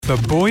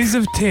The Boys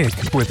of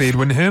Tech with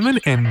Edwin Herman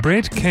and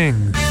Brett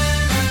King.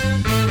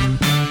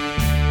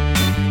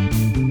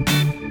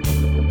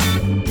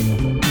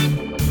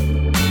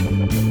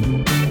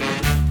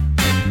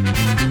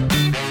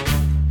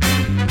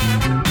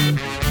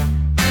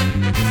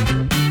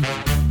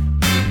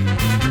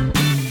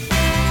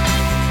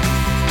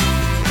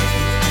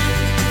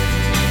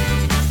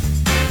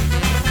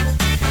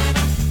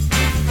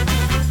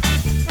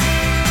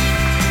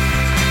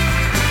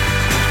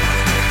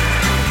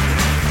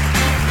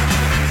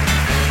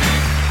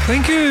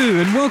 Thank you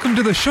and welcome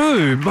to the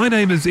show. My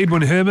name is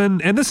Edwin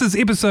Herman and this is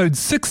episode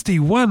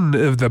 61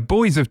 of The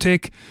Boys of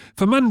Tech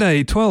for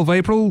Monday, 12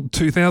 April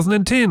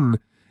 2010.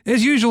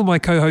 As usual, my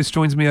co-host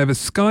joins me over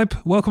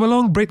Skype. Welcome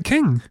along, Brett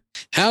King.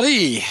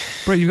 Howdy.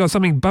 Brett, you've got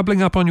something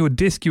bubbling up on your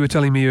desk you were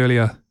telling me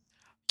earlier.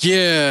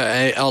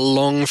 Yeah, a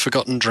long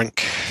forgotten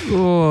drink.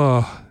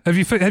 Oh, have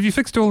you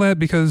fixed all that?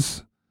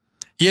 Because...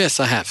 Yes,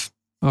 I have.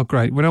 Oh,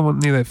 great. We don't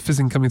want any of that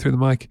fizzing coming through the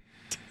mic.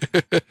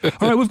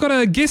 All right, we've got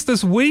a guest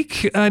this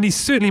week, and he's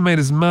certainly made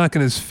his mark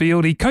in his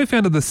field. He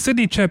co-founded the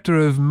Sydney chapter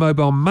of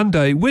Mobile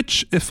Monday,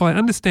 which, if I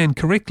understand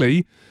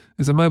correctly,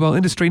 is a mobile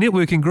industry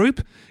networking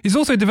group. He's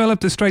also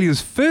developed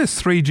Australia's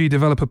first 3G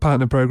developer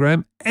partner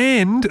program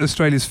and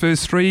Australia's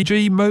first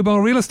 3G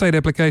mobile real estate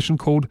application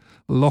called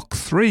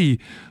Lock3,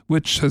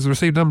 which has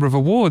received a number of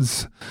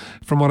awards,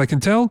 from what I can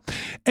tell.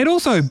 And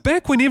also,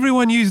 back when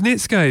everyone used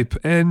Netscape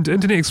and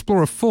Internet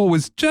Explorer 4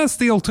 was just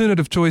the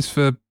alternative choice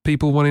for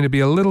people wanting to be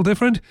a little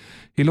different,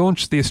 he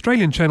launched the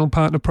Australian Channel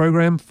Partner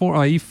Program for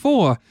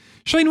IE4.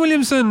 Shane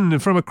Williamson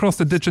from across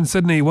the ditch in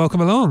Sydney,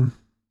 welcome along.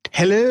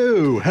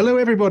 Hello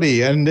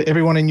everybody and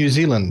everyone in New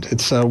Zealand.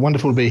 It's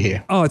wonderful to be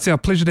here. Oh, it's our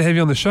pleasure to have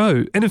you on the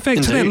show. And in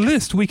fact, to that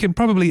list, we can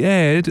probably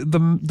add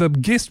the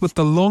guest with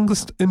the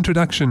longest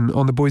introduction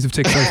on the Boys of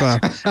Tech so far.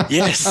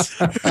 Yes.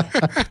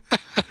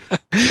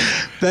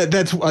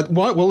 That's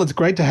well, it's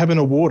great to have an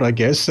award, I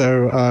guess.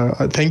 So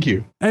thank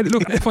you. And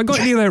look, if I got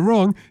any of that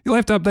wrong, you'll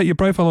have to update your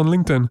profile on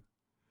LinkedIn.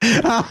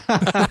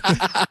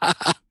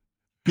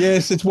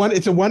 Yes, it's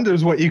a wonder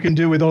what you can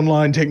do with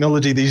online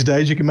technology these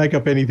days. You can make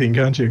up anything,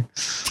 can't you?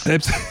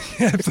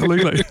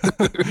 Absolutely.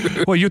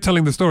 Well, you're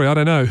telling the story. I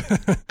don't know.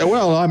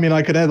 Well, I mean,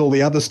 I could add all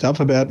the other stuff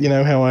about,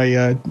 how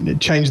I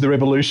changed the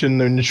revolution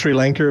in Sri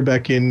Lanka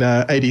back in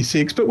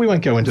 '86, but we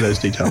won't go into those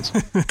details.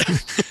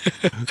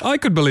 I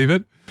could believe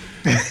it.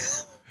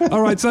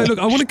 All right. So, look,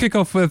 I want to kick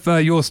off with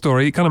your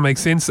story. It kind of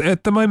makes sense.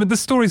 At the moment,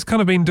 this story's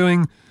kind of been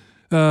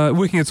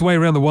working its way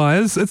around the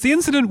wires. It's the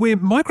incident where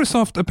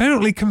Microsoft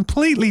apparently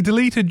completely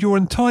deleted your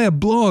entire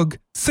blog,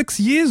 6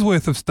 years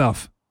worth of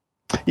stuff.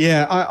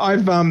 Yeah,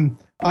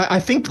 I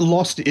think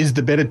lost is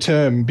the better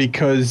term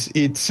because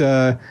it's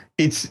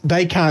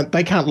they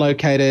can't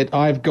locate it.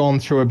 I've gone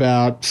through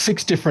about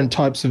 6 different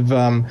types of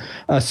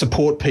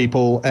support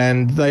people,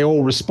 and they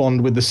all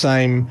respond with the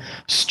same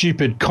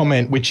stupid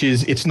comment, which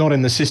is it's not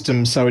in the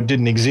system, so it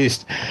didn't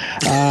exist.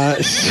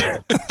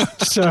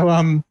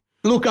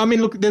 Look,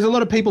 there's a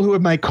lot of people who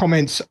have made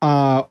comments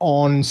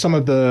on some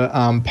of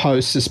the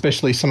posts,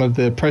 especially some of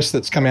the press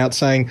that's come out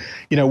saying,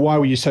 why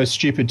were you so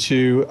stupid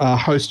to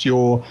host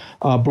your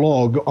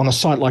blog on a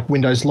site like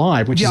Windows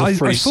Live, which is a free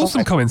site. I saw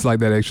some comments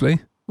like that, actually.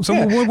 So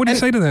what do you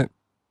say to that?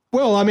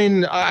 Well,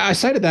 I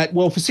say to that,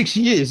 for 6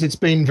 years, it's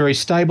been very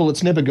stable.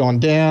 It's never gone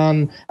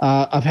down.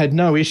 I've had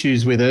no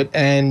issues with it.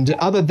 And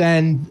other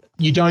than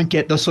you don't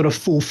get the sort of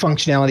full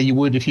functionality you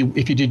would if you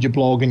did your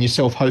blog and you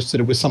self-hosted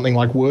it with something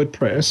like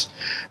WordPress,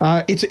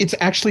 it's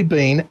actually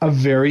been a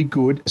very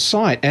good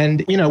site.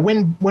 And,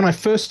 when I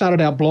first started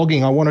out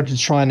blogging, I wanted to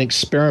try and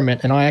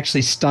experiment, and I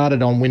actually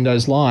started on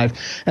Windows Live.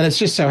 And it's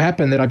just so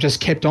happened that I've just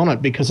kept on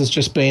it because it's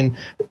just been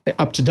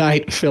up to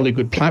date, a fairly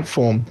good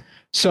platform.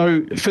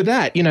 So for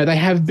that, they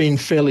have been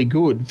fairly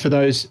good for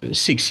those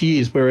 6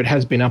 years where it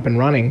has been up and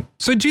running.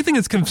 So do you think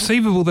it's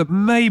conceivable that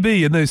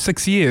maybe in those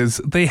 6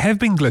 years there have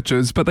been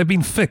glitches, but they've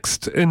been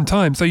fixed in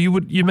time, so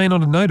you may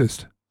not have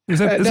noticed? Is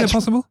that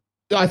possible?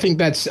 I think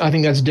that's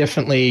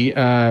definitely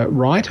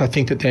right. I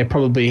think that there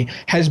probably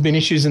has been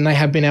issues, and they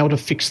have been able to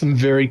fix them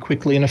very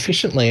quickly and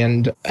efficiently,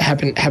 and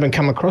haven't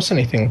come across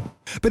anything.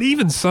 But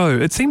even so,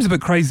 it seems a bit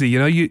crazy.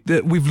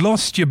 That we've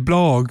lost your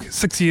blog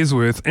 6 years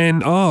worth,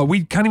 and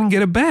we can't even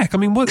get it back. I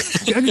mean, what?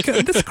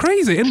 That's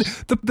crazy. And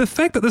the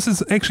fact that this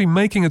is actually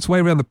making its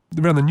way around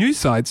the news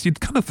sites,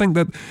 you'd kind of think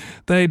that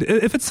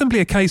if it's simply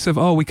a case of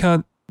we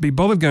can't be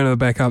bothered going to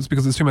the backups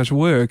because it's too much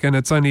work and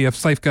it's only a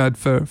safeguard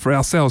for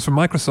ourselves, for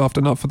Microsoft,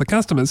 and not for the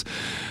customers,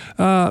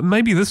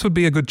 maybe this would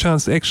be a good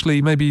chance to actually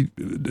maybe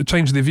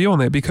change their view on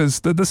that, because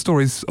this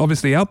story's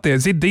obviously out there.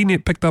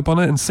 ZDNet picked up on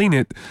it and seen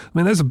it. I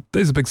mean, those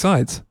are big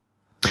sites.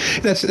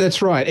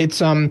 That's right.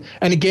 It's and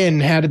again,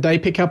 how did they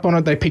pick up on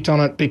it? They picked on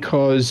it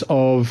because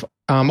of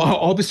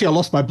obviously I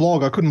lost my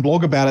blog. I couldn't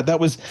blog about it. That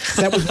was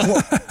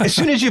as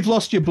soon as you've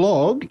lost your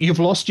blog, you've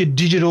lost your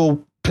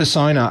digital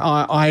persona.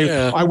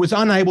 I was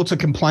unable to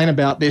complain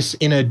about this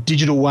in a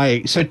digital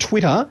way. So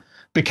Twitter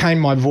became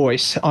my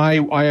voice.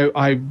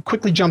 I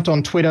quickly jumped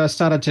on Twitter,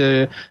 started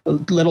to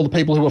let all the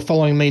people who were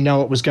following me know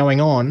what was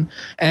going on,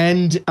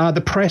 and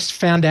the press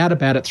found out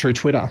about it through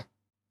Twitter.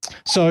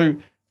 So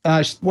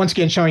once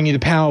again, showing you the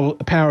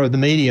power of the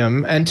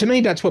medium. And to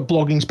me, that's what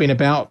blogging's been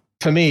about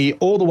for me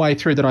all the way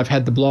through that I've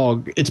had the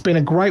blog. It's been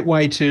a great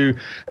way to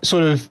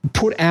sort of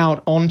put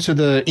out onto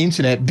the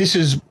internet, this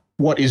is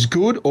what is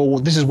good or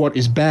this is what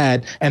is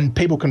bad, and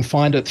people can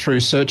find it through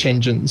search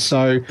engines.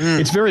 So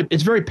it's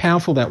very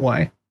powerful that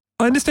way.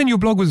 I understand your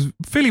blog was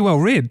fairly well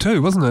read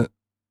too, wasn't it?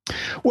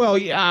 Well,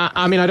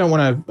 I mean, I don't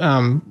want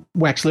to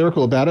wax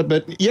lyrical about it,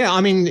 but yeah,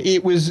 I mean,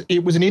 it was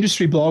an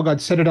industry blog.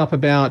 I'd set it up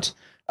about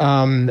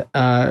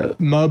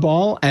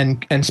mobile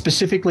and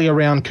specifically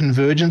around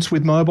convergence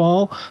with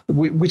mobile,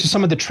 which are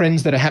some of the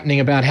trends that are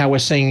happening about how we're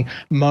seeing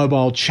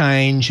mobile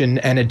change and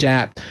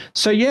adapt.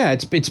 So yeah,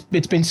 it's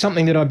been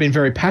something that I've been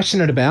very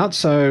passionate about.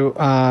 So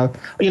I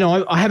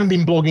haven't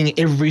been blogging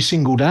every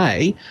single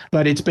day,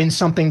 but it's been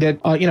something that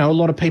a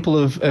lot of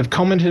people have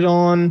commented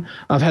on.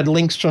 I've had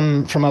links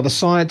from other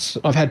sites.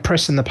 I've had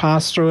press in the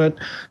past through it.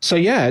 So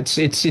yeah,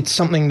 it's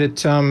something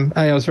that A,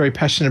 I was very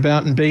passionate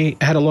about, and B,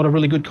 had a lot of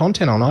really good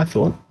content on, I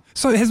thought.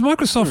 So has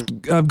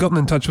Microsoft gotten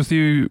in touch with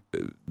you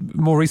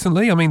more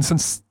recently? I mean,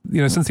 since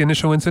the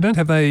initial incident,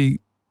 have they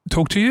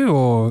talked to you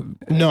or?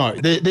 No,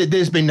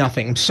 there's been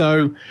nothing.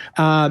 So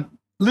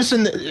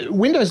listen,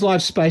 Windows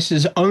Live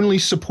Space's only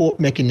support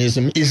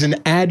mechanism is an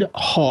ad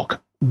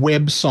hoc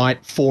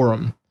website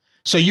forum.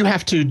 So you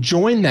have to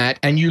join that,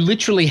 and you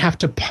literally have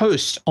to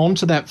post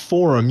onto that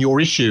forum your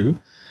issue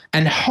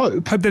and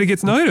hope that it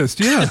gets noticed.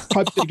 Yeah.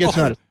 Hope that it gets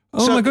noticed.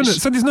 Oh my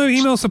goodness. So there's no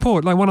email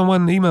support, like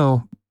one-on-one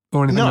email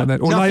or anything like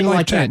that? Or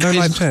live chat? No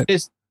live chat?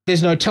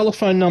 There's no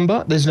telephone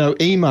number. There's no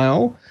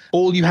email.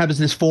 All you have is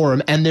this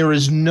forum, and there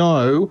is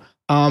no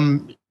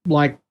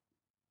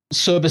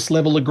service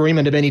level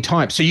agreement of any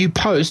type. So you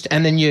post,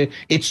 and then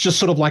it's just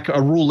sort of like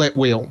a roulette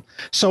wheel.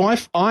 So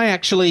I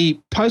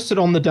actually posted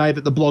on the day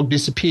that the blog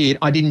disappeared.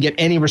 I didn't get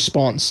any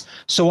response.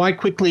 So I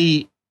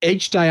quickly,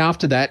 each day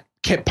after that,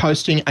 kept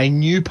posting a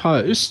new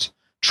post,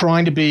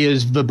 trying to be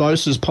as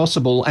verbose as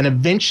possible, and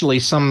eventually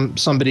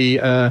somebody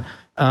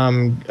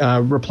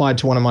replied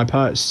to one of my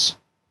posts.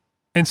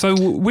 And so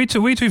where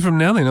to from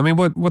now then? I mean,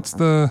 what's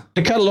the...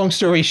 To cut a long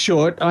story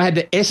short, I had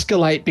to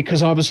escalate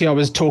because obviously I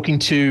was talking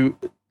to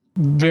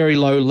very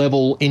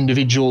low-level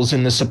individuals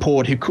in the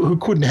support who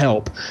couldn't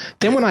help.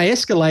 Then when I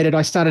escalated,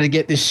 I started to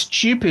get this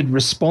stupid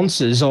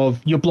responses of,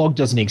 your blog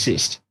doesn't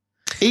exist.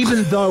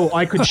 Even though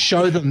I could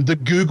show them the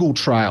Google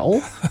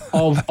trail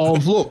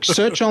of look,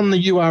 search on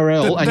the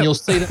URL and you'll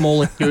see them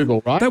all in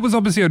Google, right? That was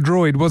obviously a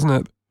droid, wasn't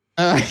it?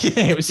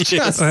 Yeah, it was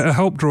just a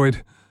help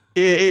droid.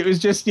 It was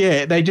just,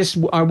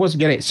 I wasn't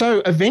getting it.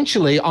 So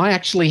eventually I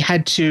actually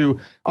had to,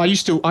 I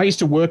used to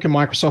work in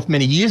Microsoft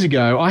many years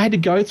ago. I had to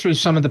go through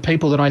some of the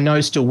people that I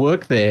know still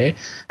work there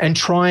and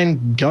try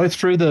and go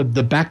through the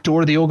back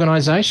door of the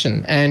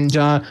organization. And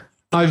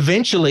I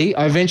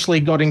eventually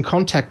got in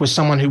contact with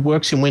someone who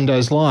works in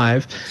Windows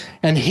Live,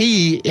 and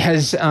he's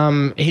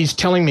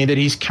telling me that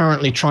he's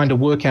currently trying to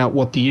work out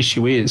what the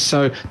issue is.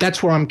 So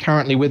that's where I'm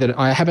currently with it.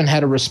 I haven't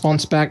had a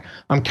response back.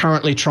 I'm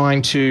currently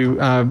trying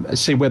to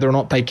see whether or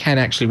not they can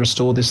actually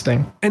restore this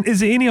thing. And is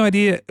there any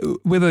idea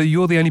whether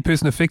you're the only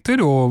person affected,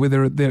 or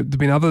whether there have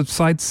been other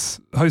sites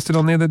hosted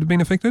on there that have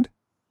been affected?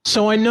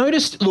 So I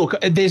noticed, look,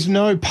 there's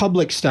no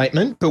public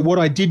statement, but what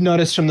I did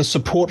notice from the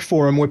support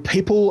forum were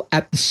people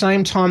at the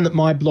same time that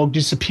my blog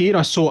disappeared,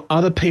 I saw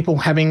other people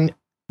having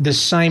the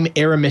same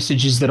error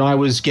messages that I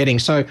was getting.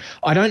 So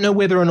I don't know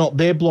whether or not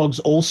their blogs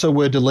also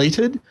were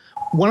deleted.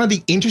 One of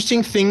the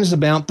interesting things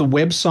about the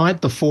website,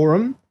 the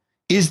forum,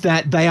 is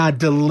that they are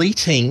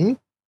deleting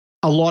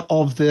a lot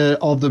of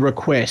the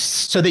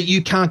requests so that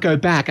you can't go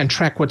back and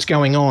track what's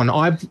going on.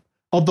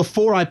 Of the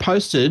 4 I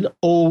posted,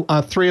 all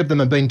 3 of them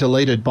have been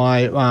deleted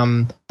by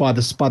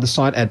the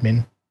site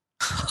admin.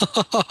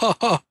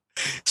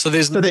 So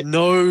there's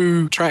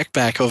no track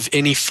back of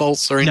any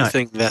faults or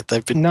anything that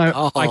they've been...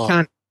 No, I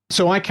can't.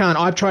 So I can't.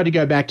 I've tried to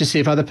go back to see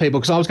if other people,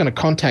 because I was going to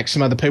contact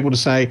some other people to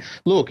say,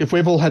 look, if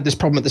we've all had this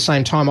problem at the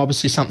same time,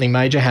 obviously something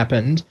major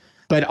happened.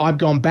 But I've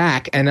gone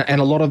back, and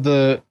a lot of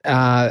the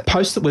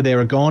posts that were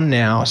there are gone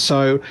now.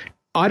 So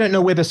I don't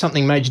know whether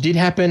something major did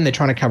happen. They're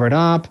trying to cover it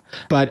up.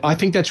 But I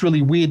think that's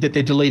really weird that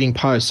they're deleting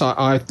posts.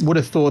 I would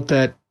have thought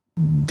that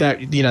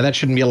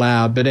shouldn't be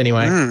allowed. But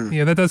anyway.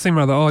 Yeah, that does seem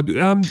rather odd.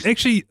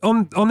 Actually,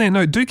 on that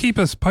note, do keep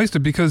us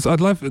posted, because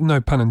I'd love,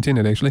 no pun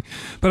intended actually,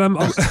 but I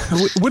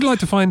would like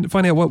to find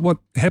out what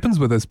happens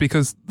with this,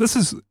 because this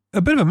is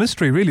a bit of a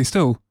mystery really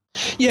still.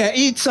 Yeah,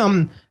 it's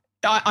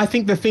I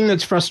think the thing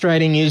that's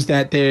frustrating is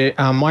that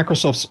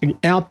Microsoft's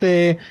out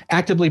there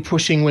actively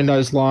pushing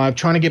Windows Live,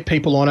 trying to get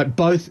people on it,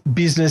 both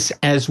business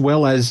as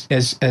well as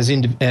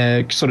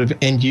sort of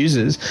end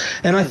users.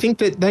 And I think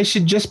that they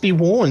should just be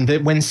warned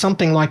that when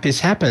something like this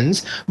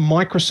happens,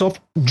 Microsoft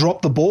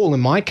dropped the ball in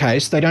my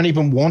case. They don't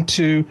even want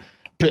to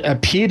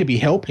appear to be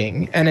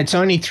helping. And it's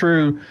only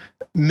through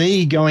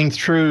me going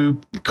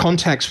through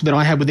contacts that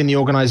I have within the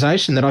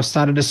organization that I've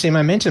started to see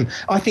momentum.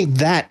 I think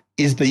that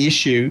is the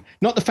issue,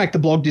 not the fact the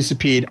blog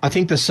disappeared. I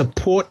think the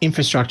support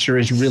infrastructure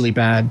is really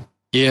bad.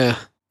 Yeah.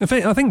 In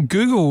fact, I think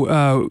Google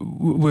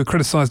were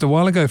criticised a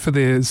while ago for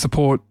their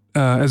support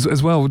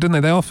as well, didn't they?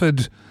 They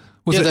offered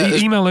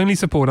email only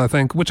support, I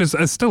think, which is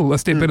still a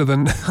step better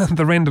than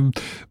the random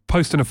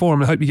post in a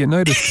forum and hope you get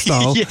noticed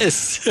style.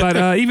 Yes.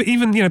 But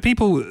even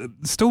people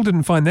still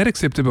didn't find that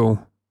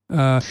acceptable.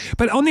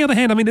 But on the other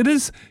hand, I mean, it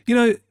is,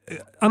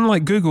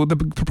 unlike Google, the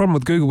problem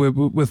with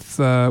Google with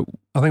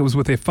I think it was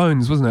with their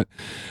phones, wasn't it?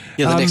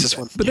 Yeah, the Nexus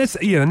One. But that's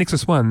the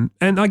Nexus One,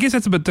 and I guess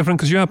that's a bit different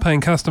because you are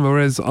paying customer.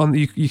 Whereas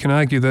you can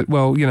argue that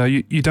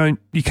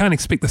you can't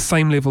expect the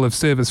same level of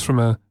service from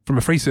a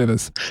free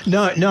service.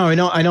 No,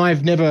 and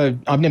I've never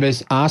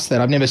asked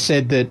that. I've never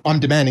said that I'm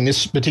demanding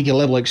this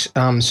particular level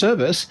of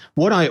service.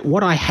 What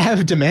I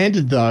have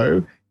demanded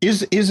though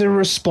is a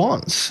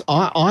response.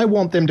 I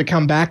want them to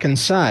come back and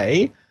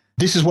say,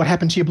 this is what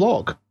happened to your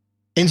blog,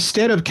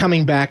 instead of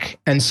coming back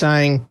and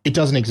saying it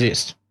doesn't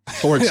exist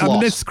or it's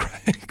lost. That's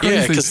crazy.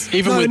 Yeah, because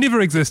it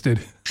never existed.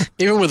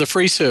 Even with a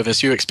free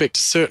service, you expect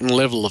a certain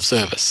level of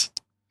service.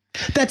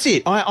 That's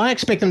it. I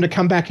expect them to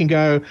come back and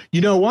go, you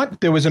know what?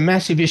 There was a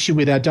massive issue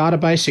with our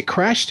database. It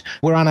crashed.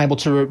 We're unable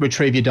to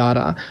retrieve your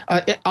data.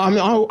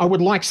 I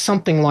would like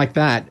something like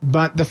that.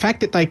 But the fact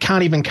that they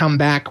can't even come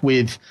back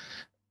with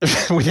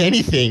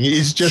anything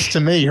is just, to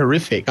me,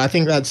 horrific. I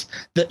think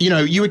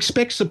you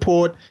expect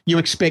support, you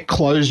expect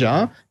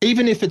closure,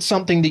 even if it's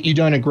something that you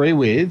don't agree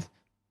with.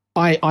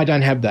 I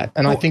don't have that,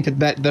 and I think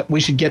that we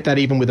should get that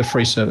even with a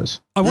free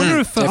service. I wonder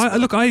if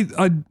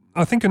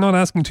I think you're not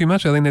asking too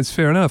much. I think that's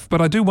fair enough,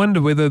 but I do wonder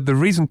whether the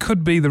reason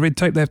could be the red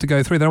tape they have to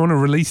go through. They don't want to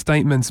release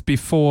statements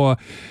before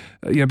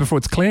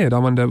it's cleared. I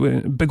wonder,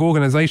 big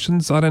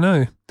organisations. I don't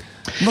know.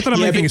 Not that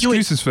I'm making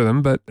excuses for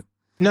them, but.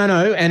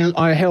 No, and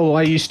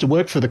I used to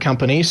work for the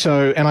company,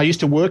 and I used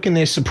to work in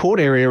their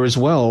support area as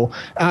well.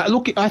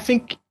 Look, I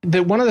think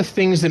that one of the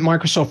things that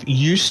Microsoft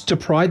used to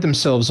pride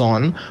themselves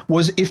on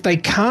was if they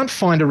can't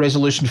find a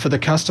resolution for the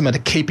customer, to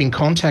keep in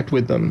contact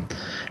with them.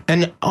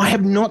 And I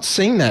have not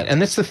seen that,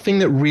 and that's the thing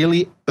that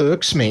really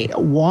irks me.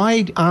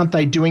 Why aren't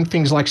they doing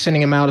things like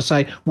sending a mail to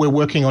say, we're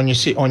working on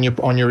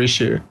your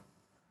issue?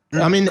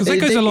 I mean, because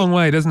that goes a long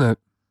way, doesn't it?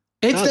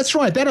 That's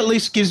right. That at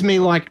least gives me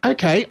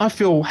okay, I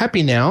feel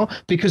happy now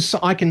because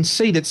I can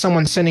see that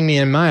someone's sending me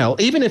a mail,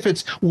 even if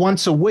it's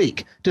once a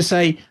week, to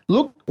say,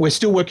 look, we're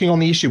still working on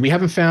the issue. We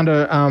haven't found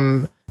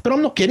but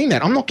I'm not getting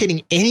that. I'm not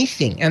getting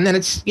anything. And then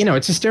it's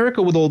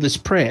hysterical with all this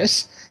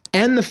press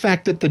and the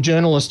fact that the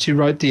journalist who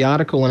wrote the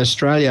article in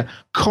Australia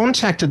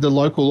contacted the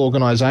local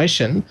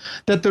organisation,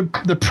 that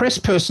the press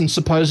person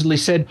supposedly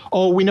said,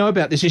 oh, we know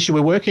about this issue.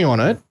 We're working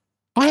on it.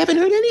 I haven't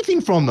heard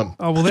anything from them.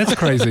 Oh, well, that's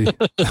crazy.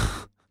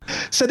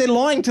 So they're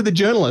lying to the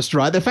journalist,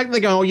 right? The fact that they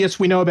go, oh, yes,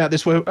 we know about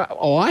this.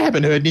 I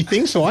haven't heard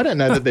anything, so I don't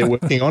know that they're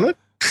working on it.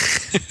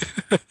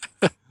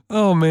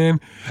 Oh, man.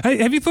 Hey,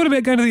 have you thought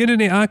about going to the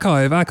Internet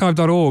Archive,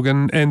 archive.org,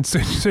 and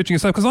searching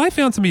yourself? Because I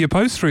found some of your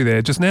posts through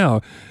there just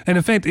now. And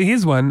in fact,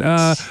 here's one.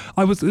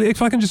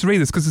 If I can just read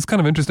this, because it's kind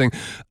of interesting.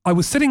 I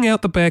was sitting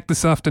out the back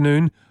this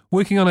afternoon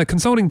working on a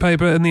consulting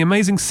paper in the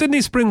amazing Sydney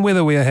spring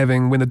weather we are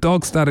having when the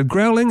dog started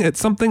growling at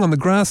something on the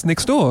grass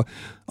next door.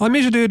 I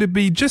measured her to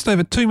be just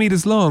over 2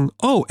 meters long.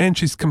 Oh, and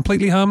she's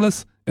completely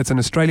harmless. It's an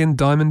Australian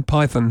diamond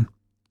python.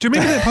 Do you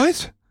remember that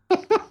post?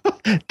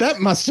 That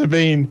must have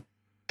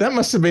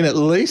been at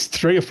least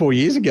 3 or 4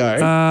 years ago.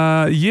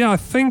 Yeah, I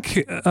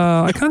think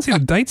I can't see the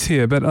dates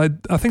here, but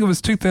I think it was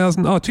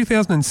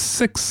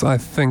 2006, I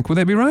think. Would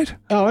that be right?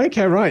 Oh,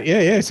 okay, right.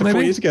 Yeah. So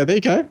 4 years ago. There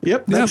you go.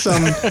 Yep. That's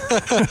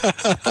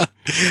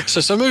So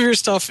some of your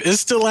stuff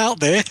is still out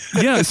there.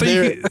 Yeah, so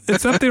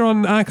it's up there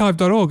on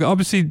archive.org.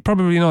 Obviously,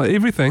 probably not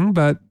everything,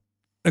 but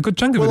a good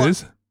chunk of it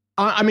is.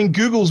 I mean,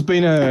 Google's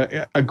been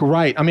a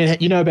great. I mean,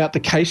 you know about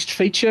the cached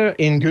feature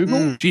in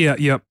Google?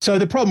 Yeah. So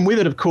the problem with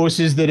it, of course,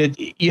 is that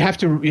you have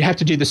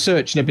to do the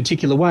search in a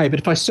particular way. But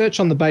if I search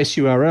on the base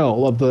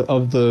URL of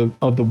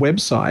the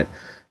website,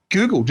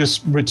 Google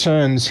just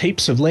returns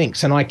heaps of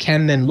links, and I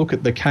can then look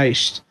at the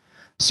cached.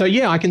 So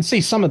yeah, I can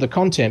see some of the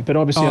content, but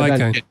obviously I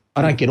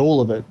don't get all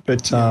of it.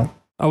 But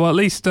well, at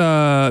least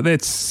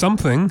that's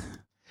something.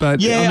 But,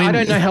 yeah, I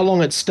don't know how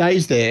long it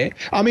stays there.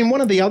 I mean,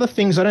 one of the other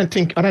things I don't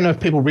know if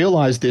people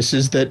realize this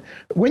is that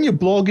when your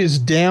blog is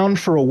down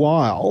for a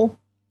while,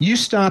 you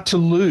start to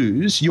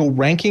lose your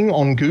ranking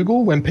on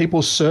Google when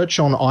people search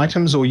on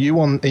items or you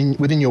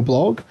within your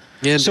blog.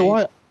 Yeah.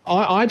 So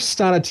I've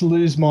started to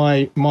lose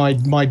my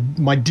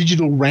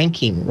digital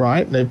ranking,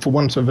 right, for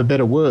want of a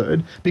better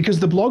word, because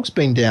the blog's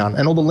been down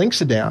and all the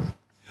links are down.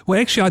 Well,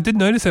 actually, I did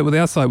notice that with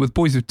our site, with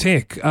Boys of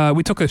Tech.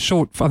 We took a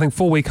short, I think,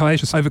 4-week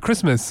hiatus over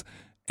Christmas.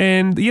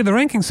 And yeah, the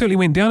ranking certainly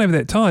went down over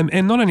that time.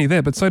 And not only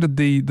that, but so did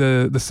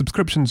the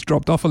subscriptions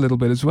dropped off a little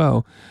bit as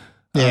well.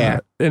 Yeah.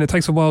 And it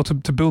takes a while to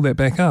build that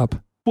back up.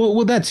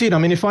 Well, that's it. I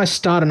mean, if I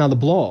start another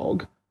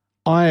blog,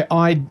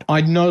 I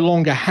no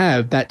longer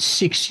have that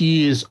 6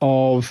 years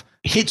of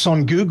hits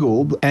on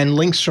Google and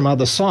links from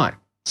other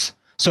sites.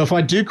 So if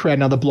I do create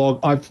another blog,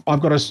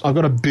 I've got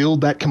to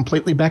build that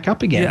completely back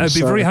up again. Yeah, it'd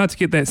be very hard to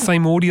get that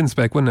same audience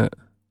back, wouldn't it?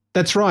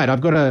 That's right.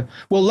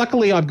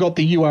 Luckily I've got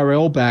the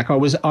URL back. I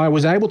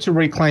was able to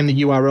reclaim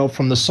the URL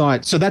from the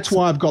site. So that's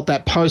why I've got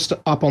that post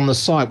up on the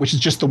site, which is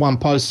just the one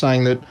post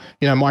saying that,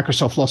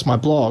 Microsoft lost my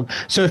blog.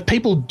 So if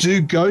people do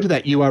go to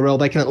that URL,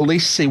 they can at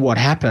least see what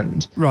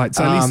happened. Right.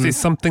 So at least there's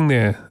something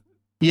there.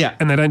 Yeah.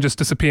 And they don't just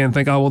disappear and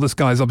think, oh, well, this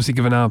guy's obviously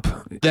given up.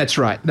 That's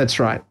right.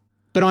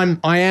 But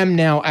I am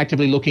now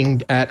actively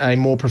looking at a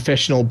more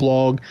professional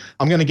blog.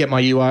 I'm going to get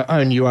my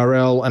own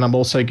URL, and I'm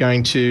also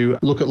going to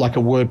look at like a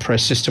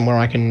WordPress system where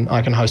I can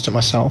host it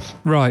myself.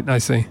 Right, I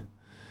see.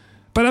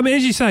 But I mean,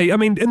 as you say,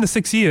 in the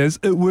 6 years,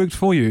 it worked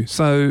for you,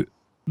 so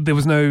there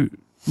was no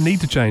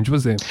need to change,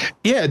 was there?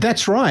 Yeah,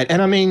 that's right.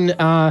 And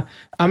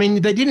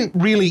they didn't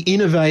really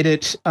innovate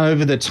it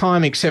over the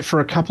time, except for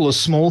a couple of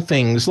small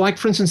things. Like,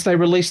 for instance, they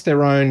released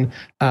their own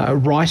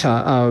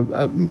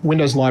writer,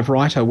 Windows Live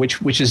Writer,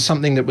 which is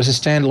something that was a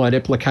standalone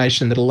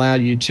application that allowed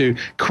you to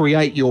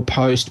create your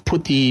post,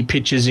 put the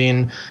pictures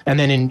in, and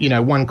then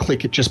in one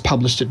click, it just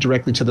published it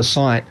directly to the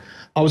site.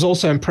 I was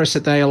also impressed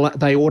that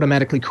they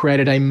automatically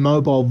created a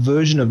mobile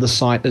version of the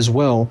site as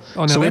well.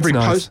 Oh, no, so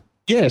that's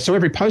nice. So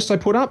every post I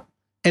put up,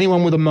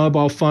 anyone with a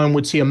mobile phone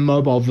would see a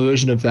mobile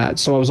version of that.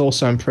 So I was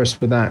also impressed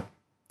with that.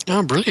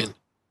 Oh, brilliant.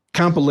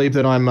 Can't believe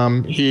that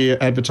I'm here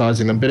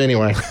advertising them. But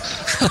anyway.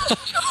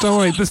 Don't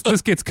worry,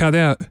 this gets cut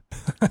out.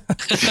 No,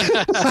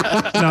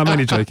 I'm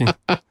only joking.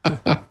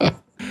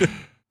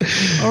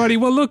 Alrighty,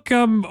 well, look,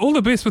 all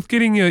the best with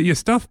getting your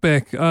stuff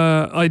back.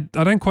 I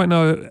don't quite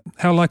know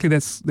how likely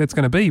that's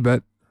going to be,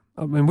 but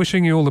I'm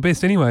wishing you all the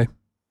best anyway.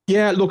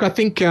 Yeah, look, I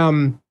think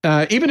even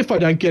if I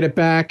don't get it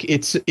back,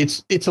 it's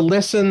a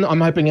lesson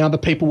I'm hoping other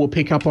people will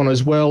pick up on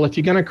as well. If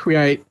you're going to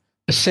create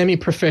a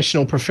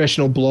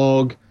professional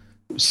blog,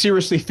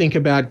 seriously think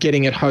about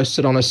getting it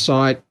hosted on a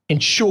site.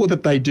 Ensure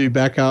that they do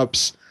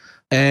backups.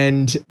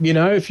 And,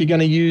 if you're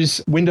going to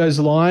use Windows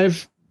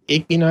Live,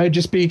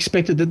 just be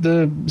expected that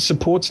the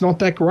support's not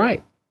that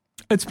great.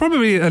 It's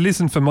probably a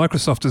lesson for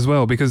Microsoft as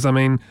well, because,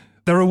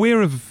 they're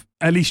aware of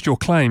at least your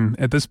claim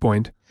at this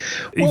point.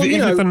 Well,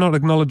 even if they're not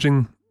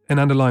acknowledging an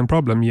underlying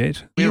problem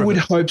yet. You would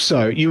hope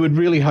so. You would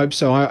really hope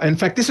so. In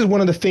fact, this is one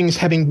of the things,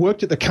 having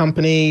worked at the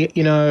company,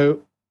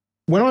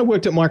 when I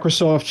worked at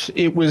Microsoft,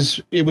 it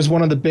was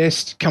one of the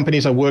best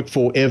companies I worked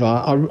for ever.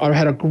 I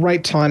had a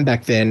great time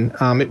back then.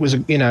 It was,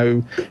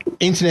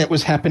 internet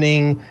was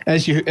happening.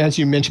 As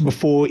you mentioned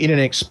before,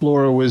 Internet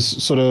Explorer was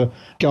sort of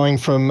going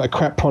from a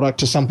crap product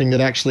to something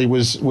that actually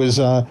was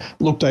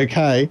looked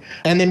okay.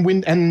 And then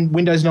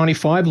Windows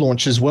 95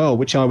 launched as well,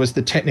 which I was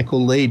the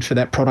technical lead for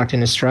that product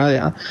in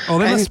Australia. Oh,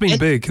 that must have been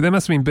big. That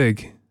must have been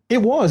big.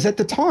 It was. At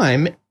the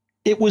time,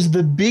 it was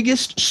the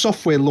biggest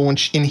software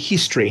launch in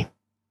history.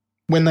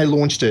 When they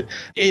launched it.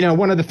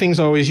 One of the things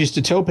I always used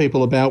to tell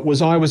people about was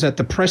I was at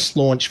the press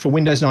launch for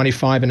Windows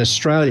 95 in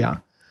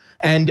Australia,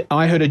 and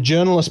I heard a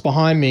journalist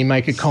behind me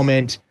make a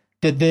comment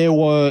that there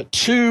were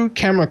 2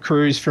 camera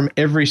crews from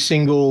every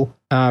single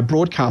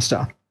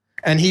broadcaster.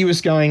 And he was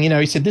going,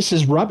 he said, this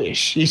is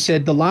rubbish. He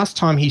said the last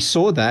time he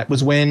saw that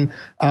was when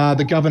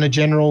the Governor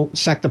General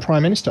sacked the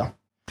Prime Minister.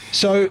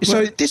 So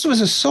this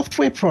was a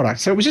software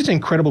product. So it was just an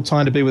incredible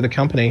time to be with a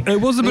company. It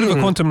was a bit of a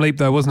quantum leap,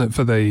 though, wasn't it?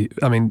 For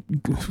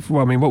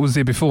what was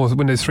there before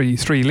Windows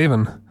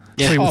 3.11,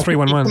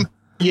 3.11?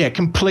 Yeah,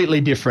 completely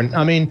different.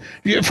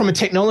 From a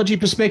technology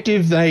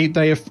perspective,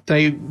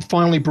 they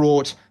finally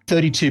brought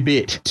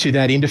 32-bit to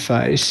that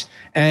interface,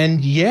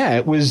 and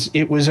it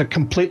was a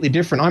completely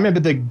different. I remember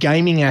the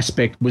gaming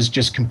aspect was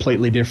just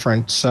completely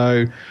different.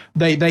 So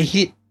they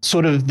hit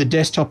sort of the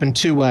desktop in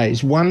 2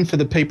 ways. One, for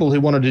the people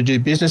who wanted to do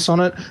business on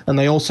it, and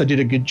they also did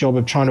a good job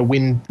of trying to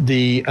win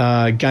the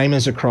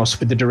gamers across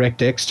with the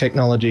DirectX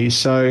technology.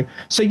 So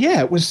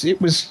it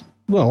was.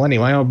 Well,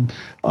 anyway,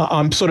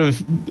 I'm sort of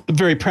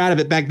very proud of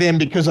it back then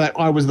because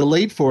I was the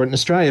lead for it in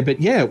Australia. But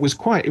it was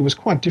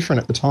quite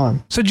different at the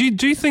time. So do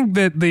you think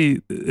that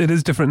it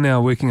is different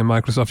now working in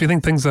Microsoft? Do you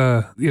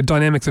think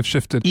dynamics have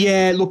shifted?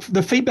 Yeah, look,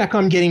 the feedback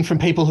I'm getting from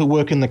people who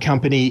work in the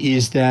company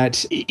is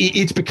that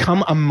it's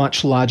become a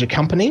much larger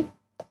company.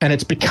 And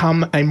it's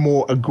become a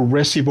more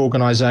aggressive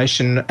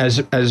organization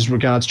as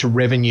regards to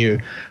revenue.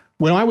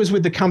 When I was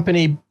with the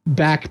company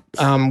back,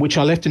 which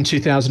I left in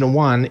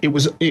 2001,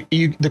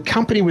 the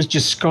company was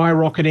just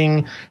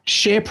skyrocketing.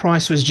 Share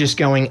price was just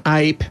going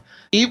ape.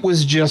 It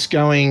was just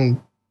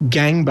going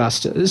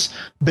gangbusters.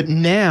 But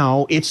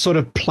now it's sort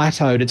of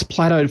plateaued. It's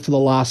plateaued for the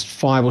last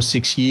 5 or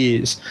 6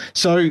 years.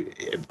 So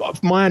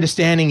my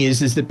understanding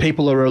is that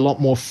people are a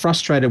lot more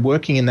frustrated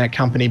working in that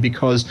company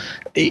because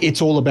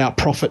it's all about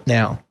profit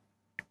now.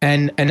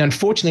 And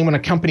unfortunately, when a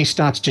company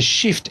starts to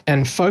shift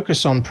and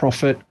focus on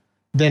profit,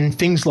 then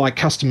things like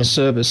customer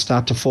service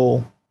start to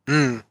fall.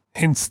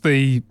 Hence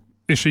the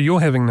issue you're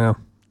having now.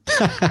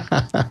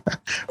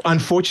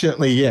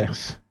 Unfortunately,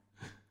 yes.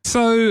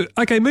 So,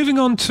 okay, moving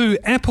on to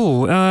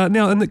Apple.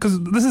 Now,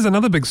 because this is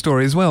another big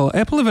story as well,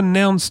 Apple have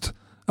announced,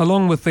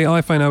 along with the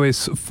iPhone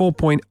OS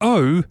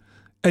 4.0,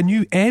 a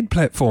new ad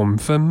platform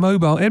for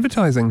mobile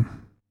advertising.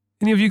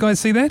 Any of you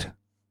guys see that?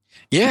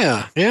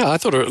 Yeah, I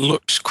thought it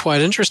looked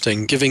quite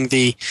interesting, giving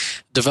the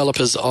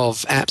developers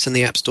of apps in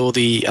the App Store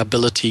the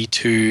ability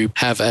to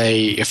have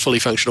a fully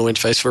functional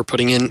interface for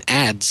putting in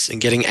ads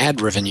and getting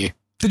ad revenue.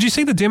 Did you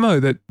see the demo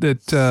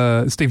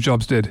that Steve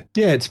Jobs did?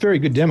 Yeah, it's a very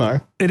good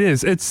demo. It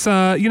is. It's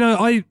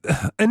I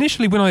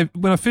initially when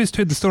I first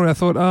heard the story, I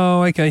thought,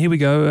 oh, okay, here we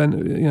go,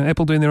 and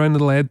Apple doing their own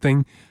little ad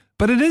thing,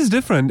 but it is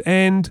different,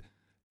 and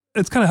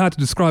it's kind of hard to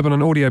describe on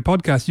an audio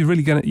podcast. You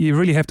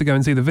really have to go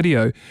and see the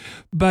video,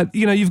 but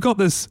you've got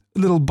this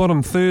little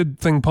bottom third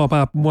thing pop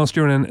up whilst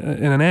you're in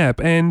an app,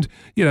 and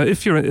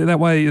if you're that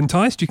way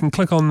enticed, you can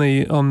click on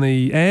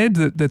the ad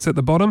that's at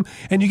the bottom,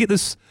 and you get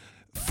this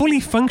fully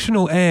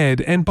functional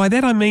ad, and by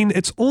that I mean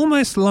it's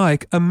almost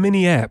like a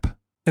mini app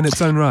in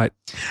its own right.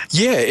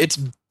 Yeah, it's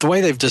the way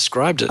they've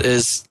described it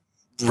is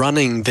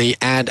running the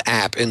ad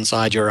app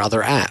inside your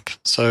other app.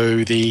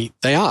 So they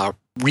are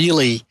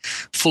really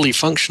fully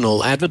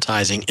functional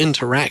advertising,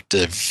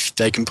 interactive.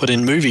 They can put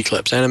in movie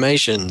clips,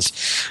 animations,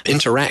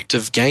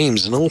 interactive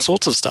games, and all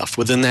sorts of stuff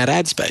within that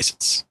ad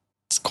space.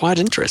 It's quite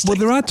interesting. Well,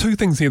 there are two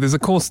things here. There's,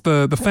 of course,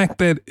 the fact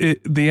that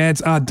the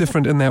ads are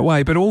different in that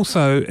way, but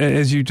also,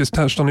 as you just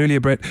touched on earlier,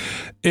 Brett,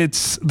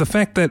 it's the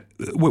fact that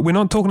we're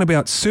not talking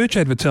about search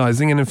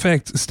advertising. And in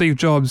fact, Steve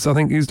Jobs, I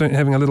think he's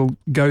having a little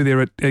go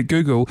there at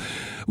Google,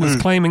 was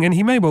claiming, and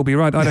he may well be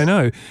right, I don't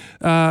know,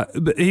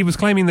 but he was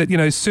claiming that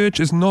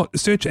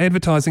search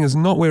advertising is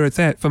not where it's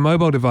at for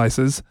mobile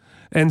devices.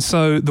 And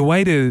so the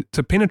way to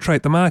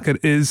penetrate the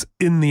market is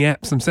in the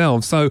apps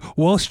themselves. So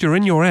whilst you're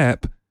in your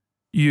app,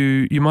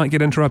 you might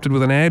get interrupted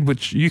with an ad,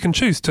 which you can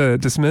choose to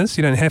dismiss.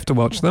 You don't have to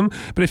watch them.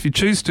 But if you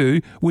choose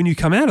to, when you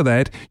come out of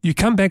that, you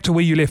come back to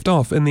where you left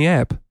off in the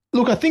app.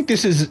 Look, I think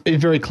this is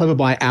very clever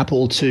by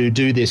Apple to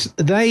do this.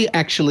 They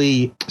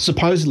actually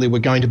supposedly were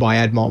going to buy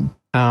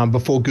AdMob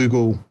before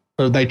Google.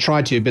 Or they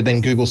tried to, but then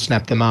Google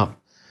snapped them up.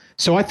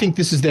 So I think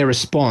this is their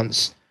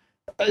response.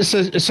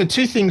 So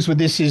two things with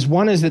this is,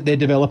 one is that they're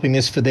developing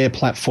this for their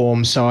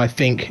platform. So I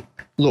think,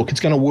 look, it's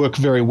going to work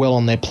very well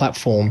on their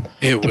platform.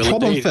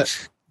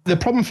 The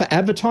problem for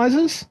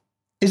advertisers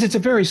is it's a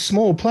very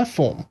small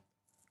platform.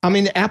 I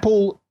mean,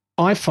 Apple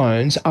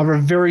iPhones are a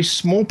very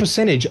small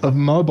percentage of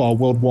mobile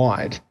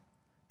worldwide.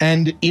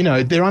 And,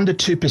 they're under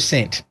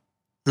 2%.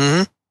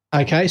 Mm-hmm.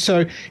 Okay,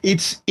 so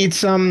it's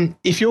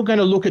if you're going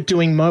to look at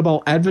doing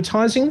mobile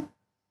advertising,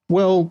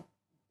 well,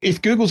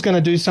 if Google's going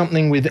to do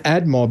something with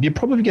AdMob, you're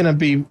probably going to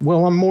be,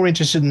 well, I'm more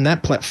interested in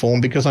that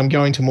platform because I'm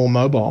going to more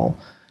mobile.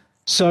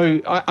 So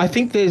I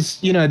think there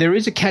is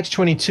a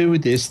catch-22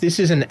 with this. This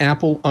is an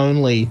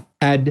Apple-only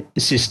ad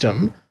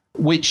system,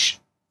 which,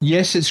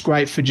 yes, it's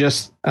great for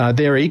just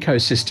their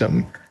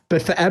ecosystem,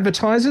 but for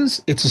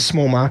advertisers, it's a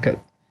small market.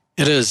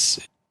 It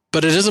is,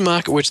 but it is a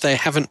market which they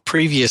haven't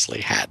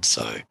previously had.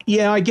 So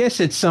yeah, I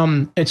guess it's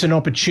an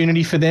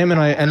opportunity for them.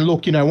 And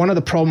look, one of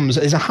the problems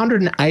is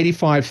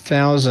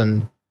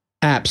 185,000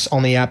 apps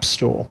on the App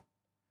Store.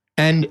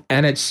 And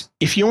it's,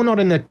 if you're not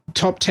in the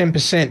top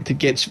 10%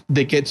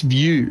 that gets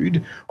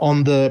viewed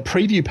on the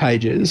preview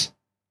pages,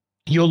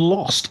 you're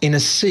lost in a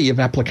sea of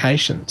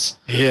applications.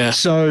 Yeah.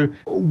 So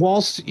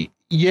whilst,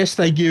 yes,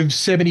 they give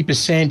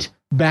 70%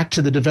 back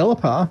to the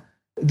developer,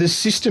 the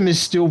system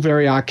is still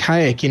very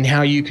archaic in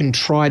how you can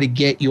try to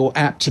get your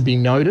app to be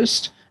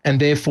noticed. And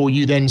therefore,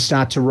 you then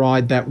start to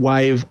ride that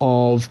wave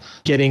of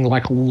getting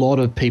like a lot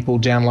of people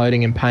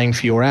downloading and paying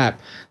for your app.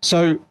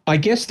 So I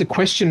guess the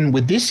question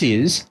with this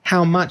is,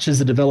 how much is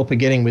the developer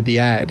getting with the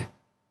ad?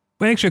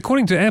 Well, actually,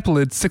 according to Apple,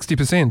 it's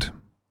 60%.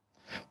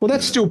 Well,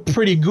 that's still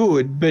pretty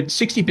good, but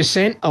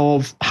 60%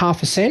 of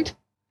half a cent,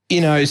 so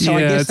yeah, I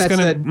guess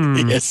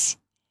yes.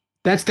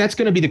 That's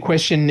going to be the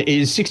question,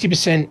 is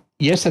 60%,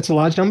 yes, that's a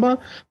large number,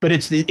 but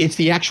it's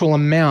the actual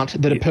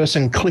amount that a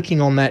person clicking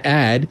on that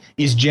ad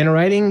is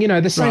generating,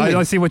 the same. Right,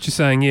 I see what you're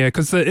saying, yeah,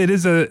 because it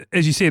is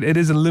as you said, it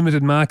is a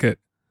limited market.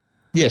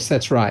 Yes,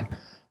 that's right.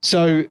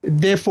 So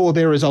therefore,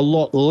 there is a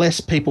lot less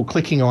people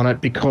clicking on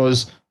it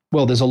because,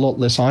 well, there's a lot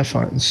less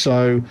iPhones.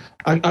 So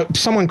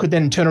someone could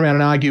then turn around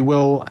and argue,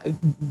 well,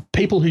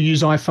 people who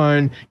use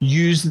iPhone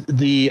use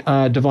the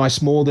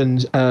device more than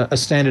a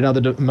standard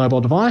other mobile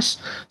device.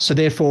 So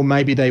therefore,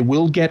 maybe they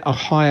will get a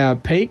higher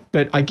peak.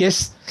 But I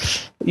guess,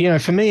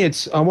 for me,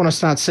 I want to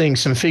start seeing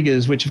some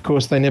figures, which, of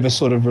course, they never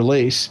sort of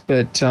release.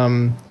 But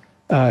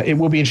it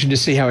will be interesting to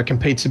see how it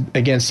competes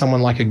against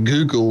someone like a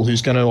Google,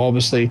 who's going to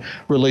obviously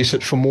release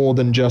it for more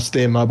than just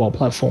their mobile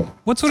platform.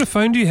 What sort of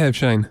phone do you have,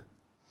 Shane?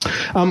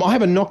 I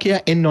have a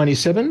Nokia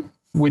N97,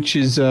 which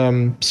is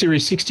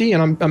Series 60,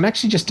 and I'm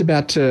actually just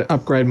about to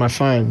upgrade my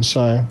phone.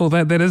 So, well,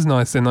 that is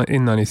nice,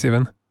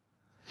 N97.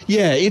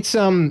 Yeah, it's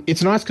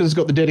nice because it's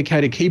got the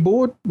dedicated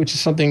keyboard, which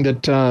is something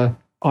that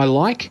I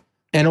like.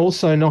 And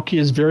also, Nokia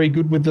is very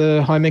good with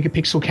the high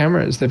megapixel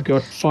cameras. They've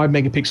got 5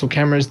 megapixel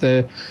cameras.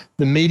 The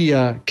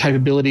media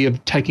capability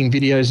of taking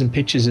videos and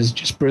pictures is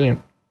just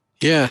brilliant.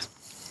 Yeah.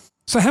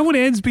 So how would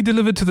ads be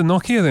delivered to the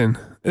Nokia then?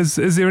 Is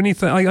there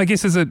anything? I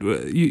guess is it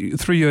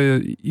through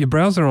your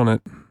browser on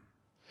it?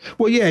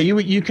 Well, yeah,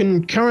 you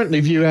can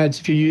currently view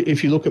ads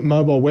if you look at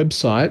mobile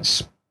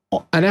websites.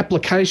 An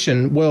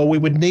application, well, we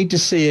would need to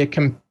see a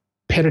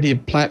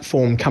competitive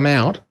platform come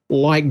out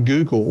like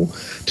Google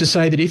to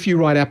say that if you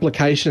write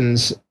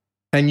applications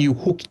and you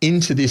hook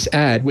into this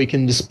ad, we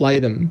can display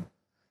them.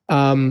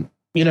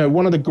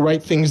 One of the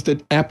great things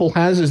that Apple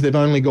has is they've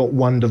only got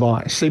one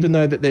device. Even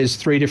though that there's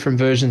 3 different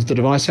versions of the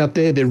device out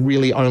there, they're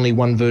really only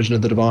one version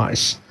of the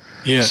device.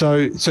 Yeah.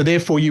 So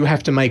therefore you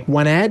have to make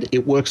one ad.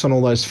 It works on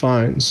all those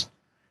phones.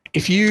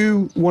 If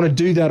you want to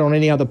do that on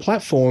any other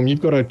platform,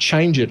 you've got to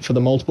change it for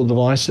the multiple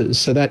devices.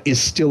 So that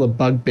is still a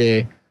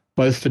bugbear,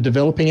 both for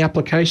developing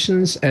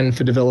applications and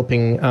for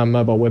developing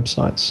mobile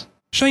websites.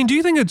 Shane, do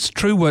you think it's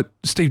true what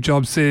Steve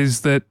Jobs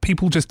says, that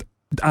people just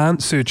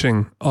aren't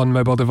searching on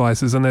mobile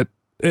devices, and that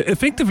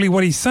effectively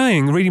what he's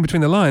saying, reading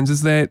between the lines,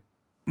 is that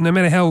no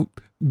matter how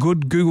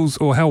good Google's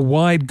or how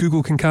wide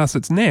Google can cast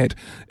its net,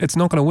 it's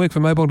not going to work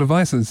for mobile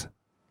devices?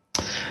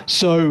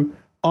 So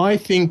I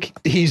think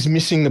he's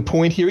missing the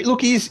point here.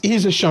 Look, he's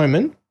a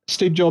showman.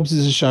 Steve Jobs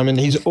is a showman.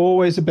 He's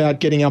always about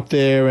getting up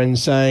there and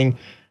saying,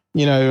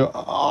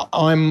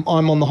 I'm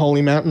on the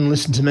holy mountain,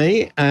 listen to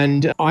me.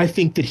 And I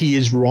think that he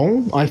is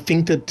wrong. I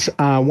think that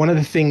one of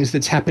the things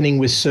that's happening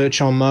with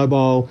search on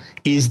mobile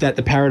is that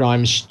the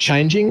paradigm's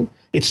changing.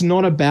 It's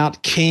not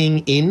about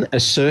keying in a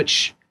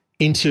search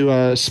into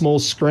a small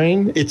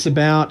screen. It's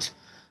about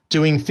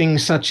doing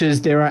things such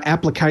as there are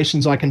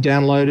applications I can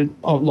download,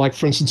 like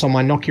for instance on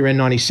my Nokia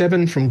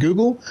N97 from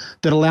Google,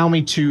 that allow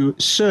me to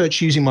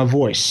search using my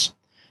voice.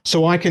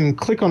 So I can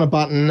click on a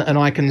button and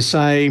I can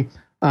say,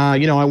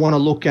 I want to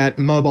look at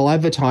mobile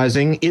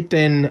advertising. It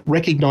then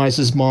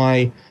recognizes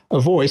my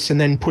voice and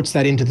then puts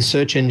that into the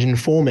search engine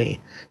for me.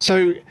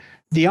 So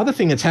the other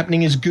thing that's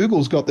happening is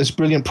Google's got this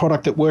brilliant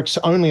product that works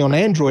only on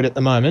Android at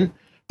the moment,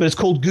 but it's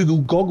called Google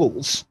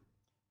Goggles.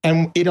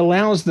 And it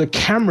allows the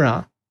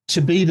camera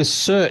to be the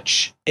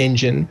search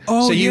engine.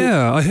 Oh, so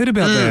I heard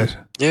about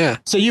that. Yeah.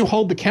 So you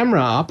hold the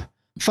camera up,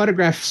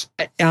 photographs,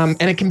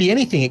 and it can be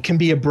anything. It can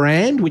be a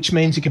brand, which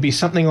means it could be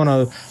something on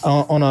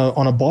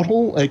a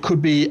bottle. It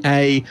could be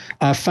a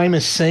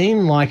famous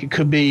scene, like it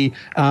could be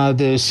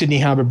the Sydney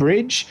Harbour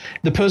Bridge.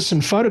 The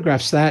person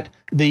photographs that.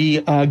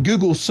 The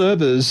Google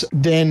servers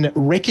then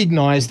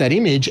recognize that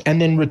image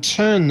and then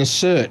return the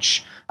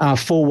search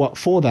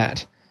for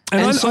that.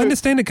 And I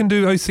understand it can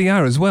do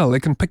OCR as well.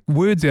 It can pick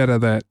words out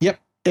of that. Yep.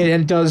 And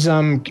it does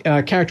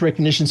character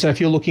recognition. So if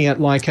you're looking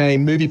at like a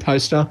movie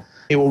poster,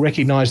 it will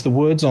recognize the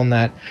words on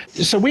that.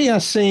 So we are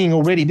seeing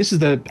already, this is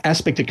the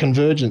aspect of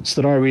convergence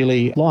that I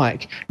really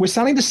like. We're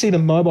starting to see the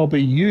mobile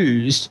be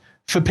used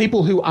for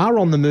people who are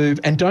on the move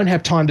and don't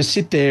have time to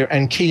sit there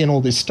and key in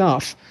all this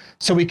stuff.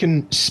 So we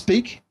can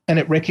speak and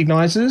it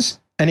recognizes,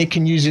 and it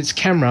can use its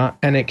camera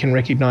and it can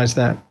recognize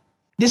that.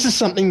 This is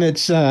something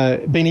that's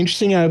been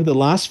interesting over the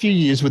last few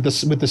years with the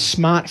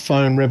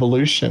smartphone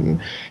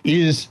revolution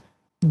is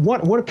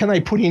what can they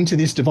put into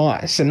this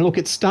device? And look,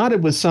 it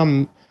started with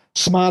some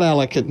smart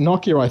aleck at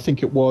Nokia, I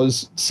think it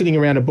was, sitting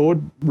around a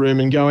boardroom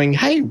and going,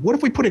 hey, what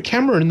if we put a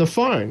camera in the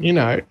phone?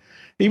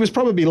 He was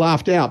probably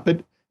laughed out,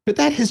 but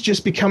that has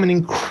just become an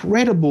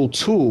incredible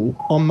tool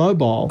on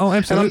mobile. Oh,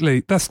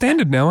 absolutely. They're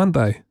standard now, aren't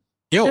they?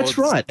 Yeah, that's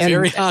right. It's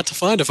very hard to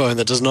find a phone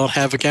that does not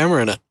have a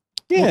camera in it.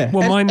 Yeah.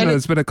 Well, mine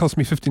does, but it cost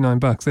me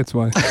 $59. That's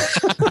why.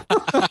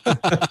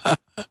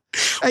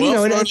 For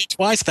only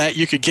twice that,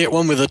 you could get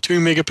one with a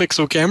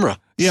 2-megapixel camera.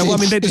 Yeah, well, I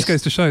mean, that just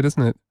goes to show,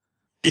 doesn't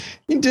it?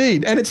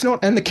 Indeed. And it's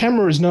not, and the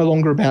camera is no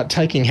longer about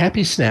taking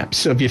happy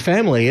snaps of your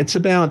family. It's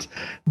about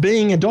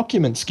being a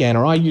document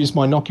scanner. I use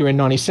my Nokia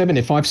N97.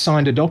 If I've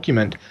signed a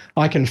document,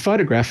 I can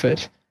photograph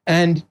it.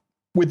 And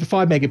with the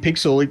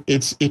 5-megapixel,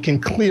 it can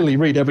clearly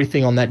read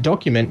everything on that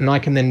document, and I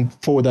can then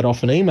forward that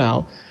off an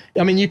email.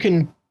 I mean, you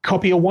can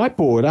copy a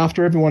whiteboard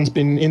after everyone's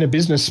been in a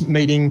business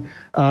meeting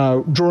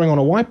drawing on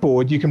a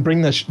whiteboard. You can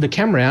bring the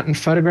camera out and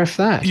photograph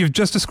that. You've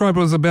just described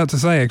what I was about to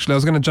say, actually. I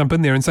was going to jump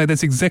in there and say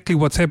that's exactly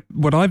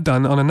what I've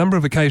done on a number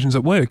of occasions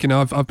at work.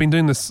 I've been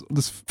doing this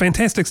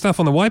fantastic stuff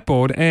on the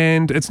whiteboard,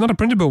 and it's not a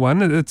printable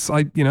one.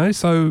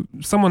 So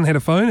someone had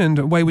a phone, and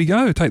away we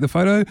go. Take the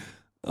photo,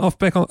 off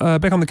back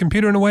on the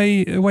computer, and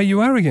away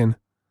you are again.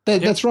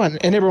 That's right,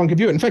 and everyone can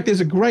view it. In fact, there's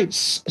a great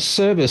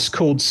service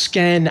called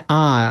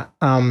ScanR,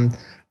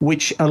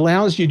 which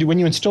allows you to, when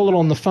you install it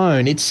on the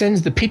phone, it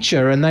sends the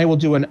picture and they will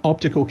do an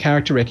optical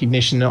character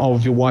recognition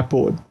of your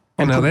whiteboard.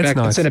 And that's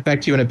nice. And send it back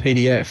to you in a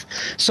PDF.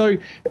 So,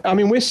 I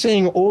mean, we're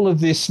seeing all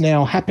of this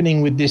now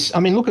happening with this. I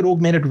mean, look at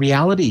augmented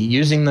reality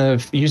using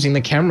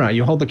the camera.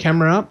 You hold the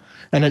camera up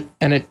and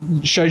it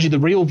shows you the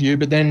real view,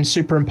 but then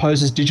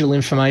superimposes digital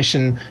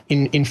information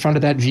in front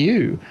of that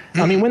view.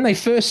 I mean, when they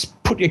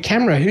first put your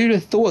camera, who'd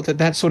have thought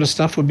that sort of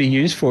stuff would be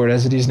used for it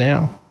as it is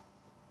now?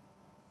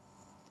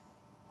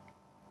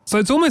 So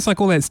it's almost like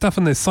all that stuff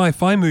in the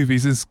sci-fi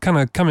movies is kind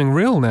of coming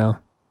real now.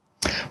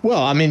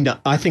 Well, I mean,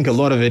 I think a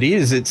lot of it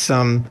is. It's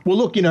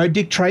look,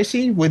 Dick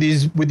Tracy with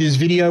his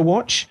video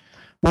watch.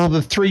 Well,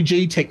 the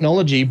 3G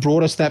technology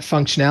brought us that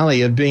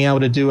functionality of being able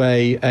to do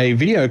a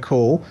video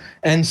call.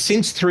 And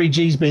since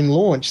 3G's been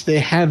launched,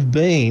 there have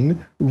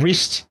been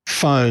wrist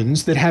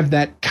phones that have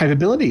that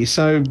capability.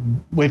 So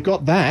we've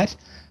got that.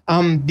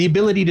 the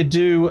ability to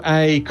do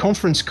a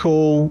conference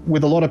call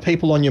with a lot of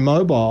people on your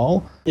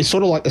mobile is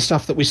sort of like the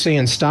stuff that we see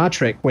in Star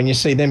Trek when you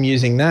see them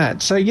using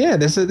that. So, yeah,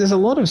 there's a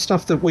lot of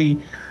stuff that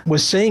we were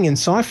seeing in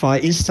sci-fi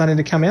is starting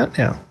to come out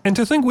now. And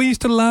to think we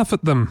used to laugh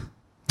at them.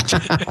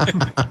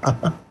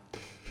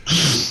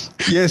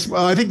 Yes,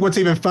 well, I think what's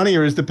even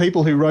funnier is the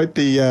people who wrote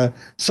the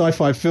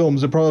sci-fi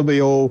films are probably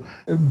all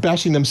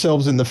bashing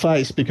themselves in the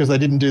face because they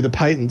didn't do the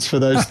patents for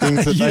those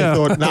things that Yeah. they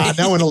thought,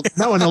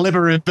 no one will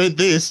ever invent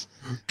this.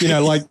 You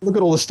know, like look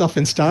at all the stuff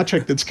in Star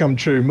Trek that's come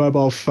true: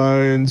 mobile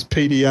phones,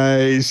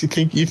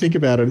 PDAs. You think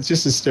about it, it's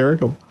just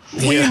hysterical.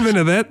 We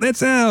invented that.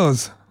 That's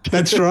ours.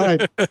 That's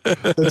right.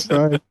 That's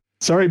right.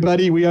 Sorry,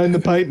 buddy, we own the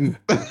patent,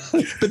 but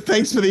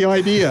thanks for the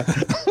idea.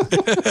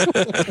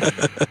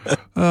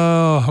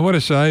 Oh, what a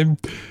shame.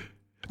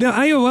 Now,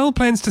 AOL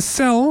plans to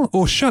sell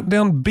or shut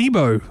down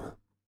Bebo.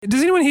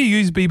 Does anyone here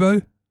use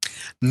Bebo?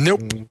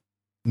 Nope.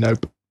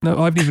 Nope. No,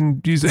 I haven't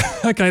even used it.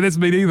 Okay, that's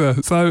me neither.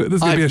 So this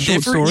is going to be a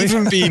short story. I've never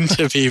even been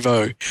to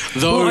Bebo.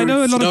 Though, Well, I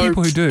know a lot of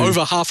people who do.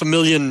 Over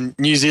 500,000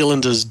 New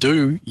Zealanders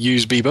do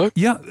use Bebo.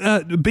 Yeah,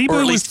 Bebo Or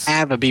at was... least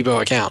have a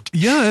Bebo account.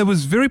 Yeah, it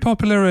was very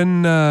popular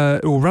in,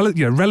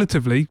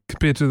 relatively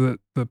compared to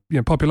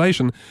the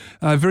population,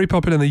 very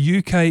popular in the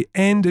UK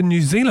and in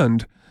New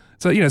Zealand.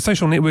 So,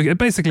 social network,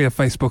 basically a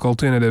Facebook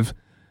alternative.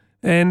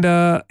 And,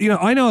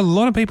 I know a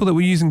lot of people that were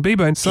using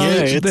Bebo. And so,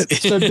 Yeah,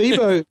 So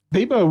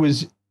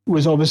Bebo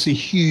was obviously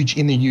huge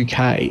in the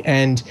UK,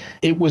 and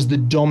it was the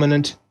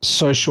dominant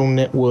social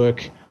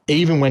network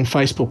even when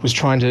Facebook was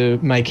trying to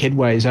make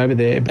headways over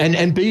there.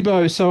 And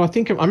Bebo, so I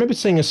remember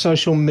seeing a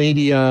social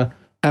media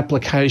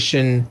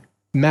application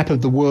map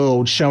of the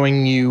world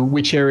showing you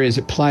which areas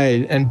it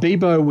played. And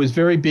Bebo was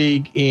very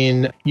big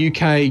in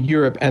UK,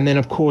 Europe, and then,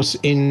 of course,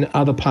 in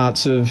other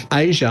parts of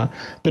Asia.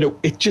 But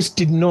it just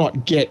did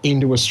not get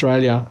into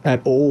Australia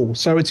at all.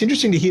 So it's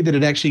interesting to hear that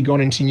it actually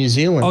got into New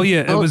Zealand. Oh,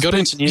 yeah. It got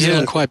into New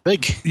Zealand quite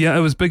big. Yeah, it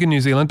was big in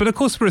New Zealand. But, of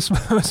course, for a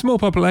small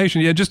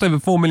population, just over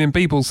 4 million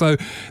people. So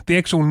the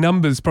actual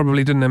numbers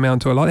probably didn't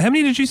amount to a lot. How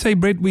many did you say,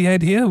 Brett, we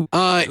had here?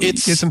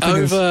 It's Get some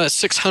figures. over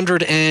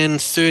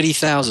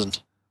 630,000.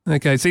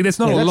 Okay, see, that's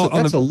not a lot.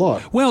 That's a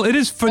lot. Well, it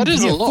is for, That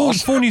is a lot.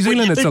 for New Zealand.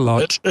 When you It's a think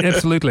lot, of it.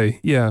 absolutely,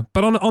 yeah.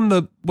 But on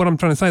the what I'm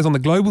trying to say is on the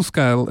global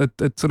scale,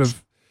 it sort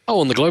of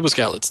On the global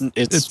scale,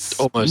 it's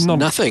almost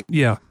nothing.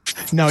 Yeah,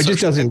 No, it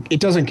just doesn't. It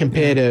doesn't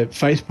compare to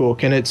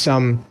Facebook, and it's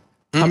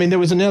I mean, there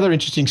was another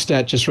interesting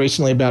stat just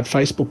recently about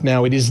Facebook.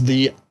 Now it is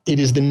the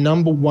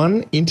number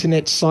one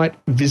internet site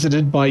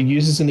visited by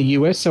users in the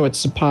US, so it's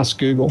surpassed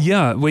Google.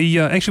 yeah. We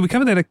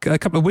covered that a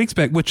couple of weeks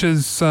back, which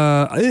is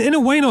in a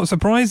way not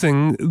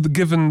surprising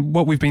given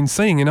what we've been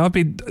seeing. And I've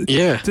been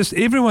just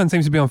everyone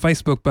seems to be on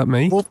Facebook but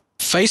me. Well,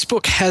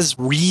 Facebook has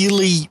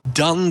really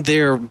done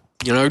their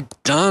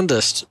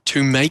darndest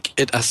to make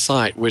it a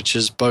site which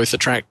is both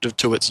attractive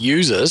to its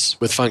users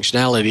with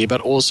functionality,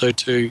 but also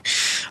to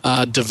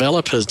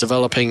developers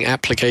developing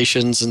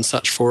applications and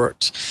such for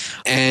it,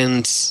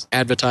 and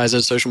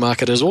advertisers, social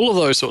marketers, all of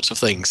those sorts of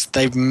things.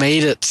 They've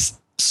made it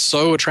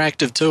so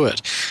attractive to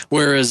it.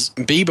 Whereas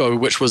Bebo,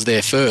 which was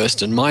their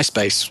first, and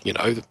MySpace,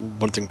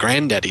 one of the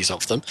granddaddies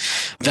of them,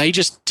 they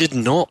just did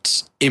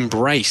not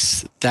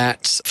embrace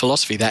that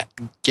philosophy, that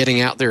getting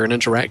out there and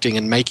interacting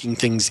and making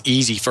things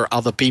easy for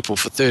other people,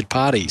 for third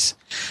parties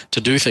to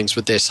do things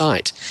with their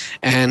site.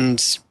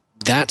 And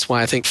that's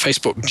why I think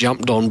Facebook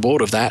jumped on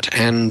board of that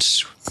and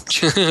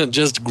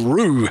just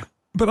grew.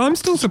 But I'm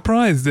still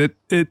surprised that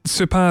it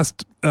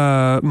surpassed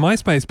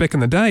MySpace back in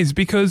the days,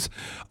 because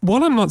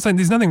while I'm not saying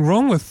there's nothing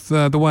wrong with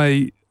the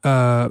way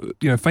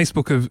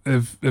Facebook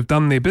have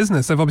done their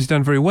business, they've obviously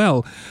done very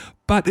well,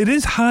 but it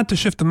is hard to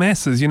shift the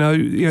masses.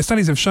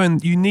 Studies have shown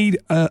you need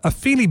a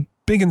fairly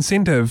big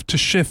incentive to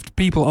shift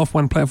people off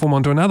one platform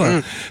onto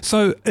another.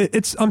 So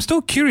I'm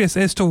still curious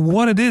as to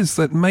what it is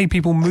that made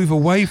people move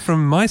away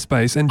from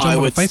MySpace and jump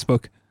onto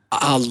Facebook.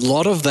 A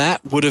lot of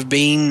that would have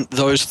been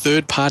those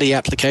third-party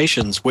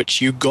applications which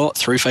you got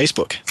through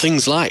Facebook.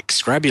 Things like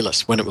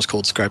Scrabulous, when it was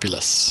called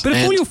Scrabulous. But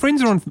if all your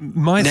friends are on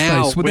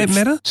MySpace, would that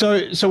matter?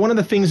 So one of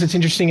the things that's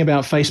interesting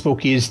about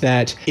Facebook is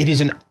that it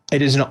is an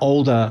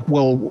older,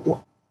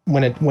 well,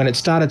 when it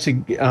started to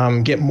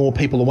get more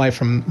people away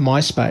from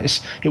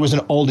MySpace, it was an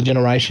older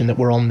generation that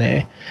were on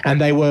there, and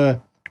they were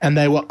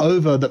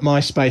over that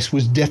MySpace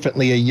was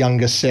definitely a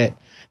younger set.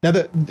 Now,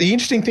 the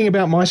interesting thing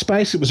about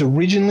MySpace, it was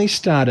originally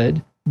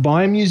started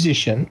by a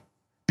musician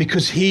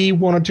because he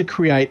wanted to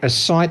create a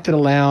site that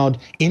allowed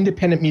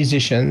independent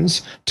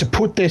musicians to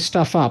put their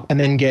stuff up and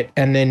then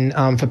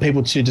for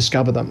people to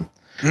discover them.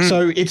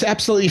 So it's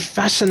absolutely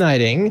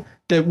fascinating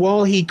that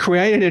while he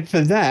created it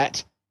for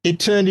that, it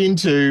turned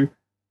into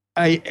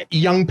a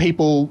young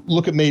people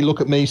look at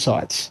me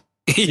sites.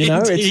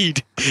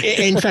 Indeed.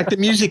 In fact, the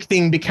music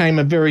thing became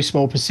a very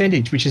small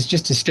percentage, which is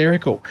just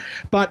hysterical.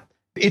 But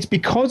it's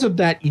because of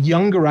that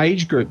younger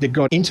age group that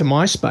got into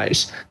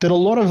MySpace that a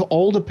lot of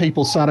older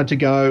people started to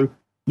go,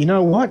 you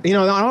know what?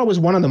 I was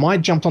one of them. I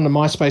jumped onto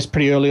MySpace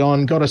pretty early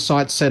on, got a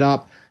site set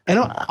up, And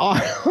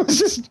I was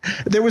just,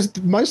 there was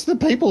most of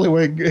the people who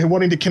were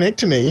wanting to connect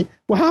to me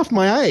were half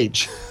my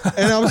age.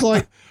 And I was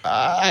like,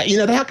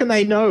 how can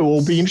they know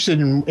or be interested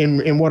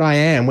in what I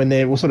am when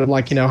they're sort of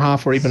like,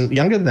 half or even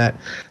younger than that?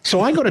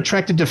 So I got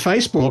attracted to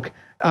Facebook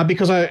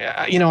because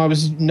I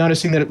was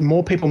noticing that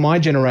more people my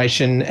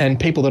generation and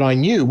people that I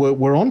knew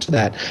were onto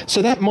that.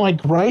 So that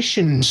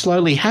migration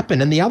slowly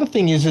happened. And the other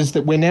thing is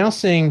that we're now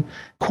seeing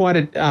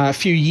quite a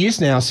few years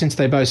now since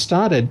they both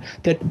started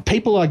that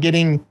people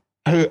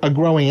who are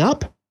growing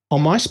up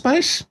on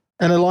MySpace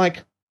and are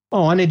like,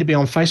 oh, I need to be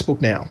on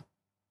Facebook now.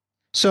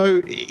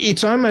 So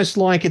it's almost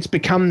like it's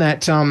become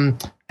that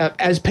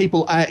as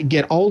people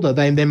get older,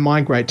 they then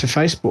migrate to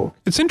Facebook.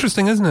 It's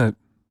interesting, isn't it?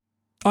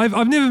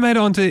 I've never made it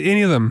onto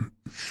any of them,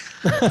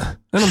 and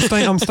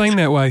I'm staying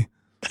that way.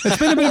 It's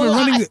been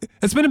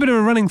a bit of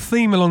a running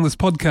theme along this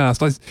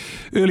podcast.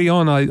 Early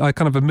on, I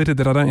kind of admitted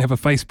that I don't have a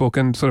Facebook,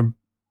 and sort of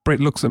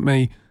Brett looks at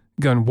me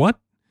going, "What?"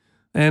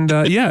 And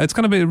it's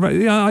kind of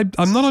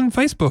I'm not on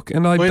Facebook,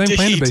 and I don't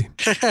plan to be.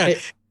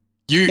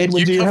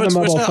 Edwin, do you have a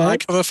mobile phone? I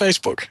cover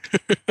Facebook.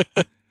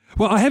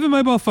 Well, I have a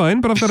mobile phone,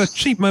 but I've got a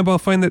cheap mobile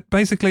phone that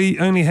basically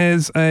only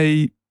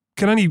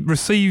can only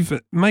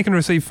make and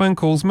receive phone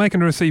calls, make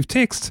and receive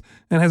texts,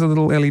 and has a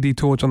little LED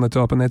torch on the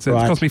top, and that's it.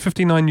 Right. It cost me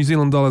 59 New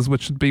Zealand dollars,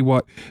 which should be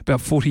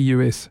about 40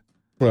 US.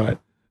 Right.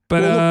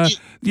 But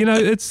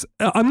it's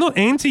I'm not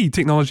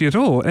anti-technology at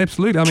all.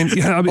 Absolutely. I mean,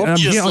 I'm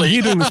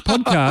here doing this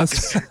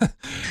podcast,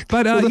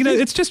 but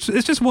it's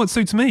just what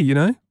suits me.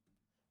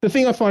 The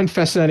thing I find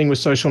fascinating with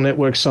social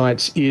network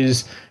sites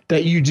is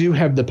that you do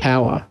have the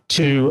power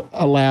to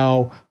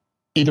allow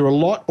either a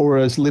lot or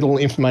as little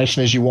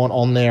information as you want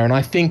on there. And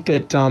I think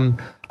that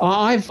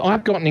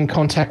I've gotten in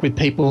contact with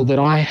people that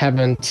I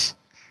haven't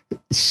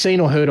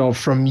seen or heard of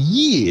from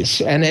years,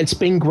 and it's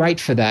been great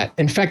for that.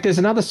 In fact, there's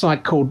another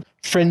site called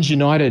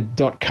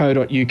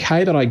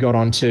friendsunited.co.uk that I got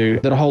onto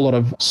that a whole lot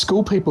of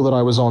school people that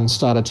I was on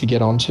started to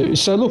get onto.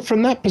 So look,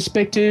 from that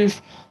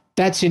perspective,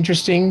 that's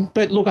interesting.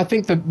 But look, I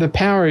think the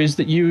power is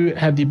that you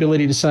have the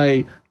ability to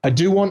say, I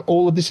do want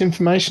all of this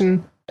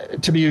information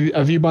to be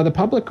viewed by the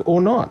public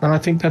or not. And I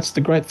think that's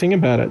the great thing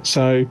about it.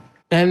 So,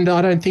 and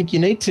I don't think you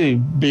need to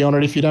be on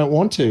it if you don't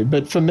want to.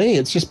 But for me,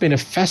 it's just been a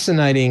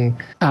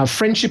fascinating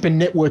friendship and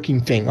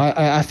networking thing.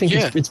 I think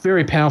it's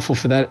very powerful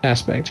for that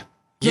aspect.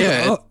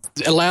 Yeah.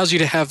 It allows you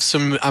to have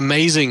some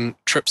amazing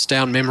trips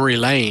down memory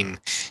lane.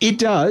 It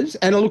does.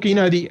 And look,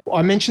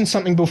 I mentioned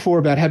something before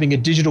about having a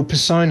digital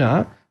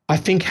persona. I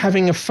think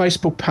having a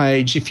Facebook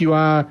page, if you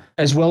are,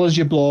 as well as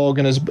your blog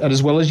and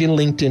as well as your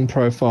LinkedIn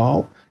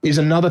profile, is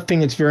another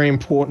thing that's very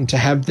important to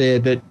have there.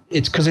 That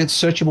it's because it's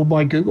searchable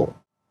by Google.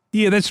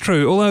 Yeah, that's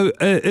true. Although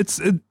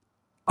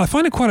I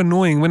find it quite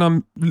annoying when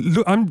I'm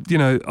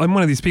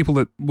one of these people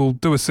that will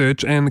do a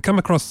search and come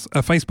across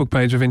a Facebook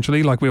page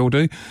eventually, like we all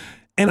do,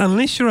 and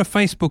unless you're a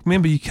Facebook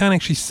member, you can't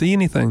actually see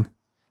anything.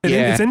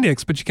 It's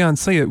indexed, but you can't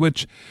see it,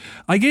 which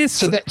I guess...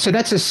 So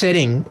that's a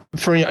setting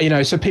for,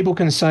 so people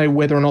can say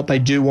whether or not they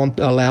do want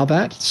to allow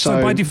that.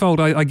 So by default,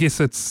 I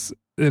guess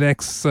it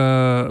acts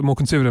more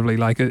conservatively,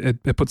 like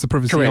it puts the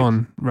privacy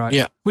on, right?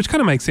 Yeah. Which kind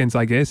of makes sense,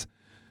 I guess.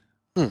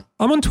 I'm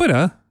on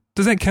Twitter.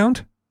 Does that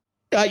count?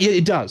 Yeah,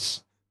 it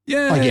does.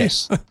 Yeah, I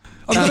guess.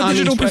 I've got a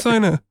digital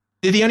persona.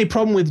 The only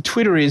problem with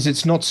Twitter is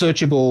it's not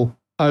searchable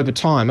over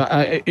time.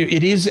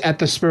 It is at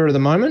the spur of the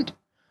moment.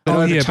 But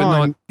over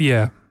time,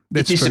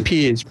 it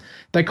disappears. True.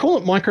 They call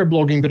it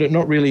microblogging, but it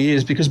not really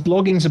is, because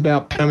blogging's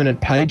about permanent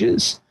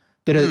pages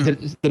that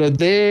are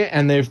there,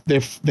 and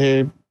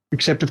they're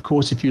except of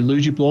course if you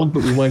lose your blog,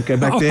 but we won't go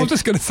back there. I was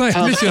just going to say,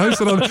 unless you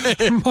host it on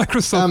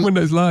Microsoft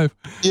Windows Live.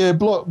 Yeah,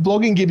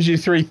 blogging gives you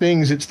three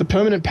things. It's the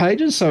permanent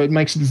pages, so it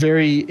makes it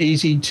very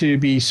easy to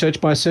be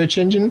searched by a search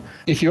engine.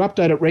 If you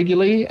update it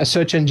regularly, a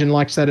search engine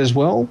likes that as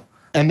well.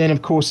 And then,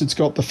 of course, it's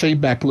got the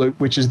feedback loop,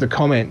 which is the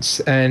comments.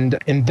 And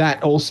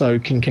that also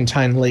can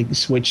contain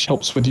links, which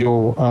helps with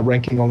your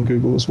ranking on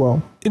Google as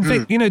well. In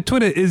fact,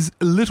 Twitter is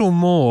a little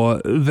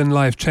more than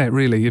live chat,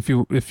 really, if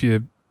you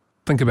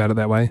think about it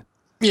that way.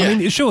 Yeah. I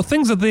mean, sure,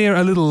 things are there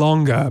a little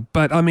longer,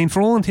 but I mean,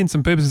 for all intents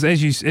and purposes,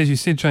 as you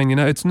said, Shane,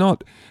 it's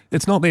not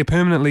there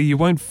permanently. You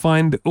won't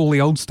find all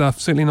the old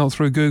stuff, certainly not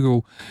through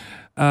Google.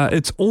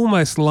 It's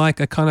almost like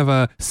a kind of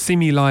a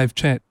semi-live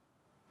chat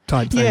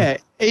type thing. Yeah.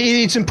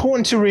 It's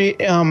important to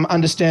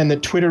understand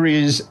that Twitter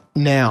is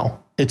now.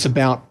 It's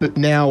about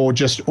now or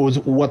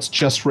what's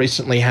just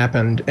recently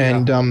happened.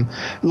 And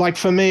like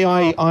for me,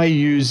 I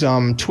use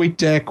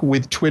TweetDeck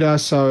with Twitter,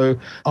 so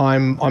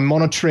I'm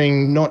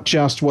monitoring not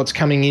just what's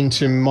coming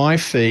into my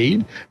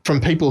feed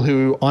from people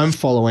who I'm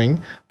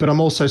following, but I'm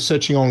also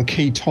searching on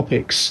key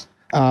topics.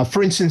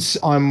 For instance,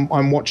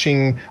 I'm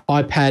watching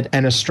iPad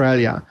and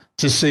Australia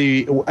to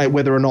see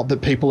whether or not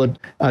that people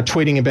are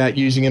tweeting about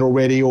using it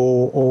already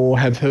or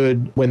have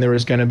heard when there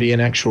is going to be an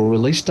actual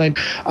release date.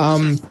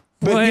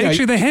 But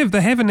actually, they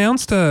have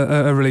announced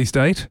a release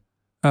date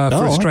for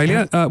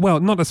Australia. Okay. Well,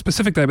 not a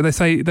specific date, but they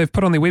say they've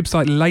put on their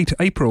website late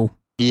April.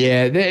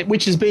 Yeah,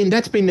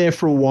 that's been there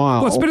for a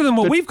while. Well, it's better than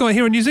what we've got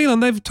here in New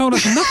Zealand. They've told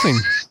us nothing.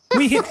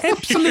 We hear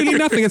absolutely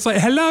nothing. It's like,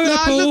 hello,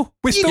 Apple.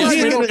 We're still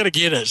here. We're not going to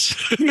get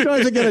it. You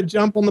guys are going to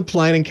jump on the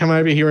plane and come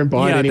over here and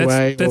buy it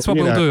anyway. That's what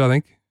we'll do, I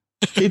think.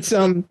 It's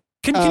Can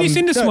you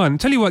send us one?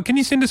 Tell you what, can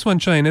you send us one,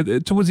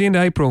 Shane, towards the end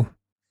of April?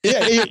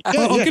 Yeah,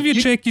 I'll give you a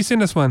check. You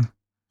send us one.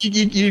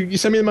 You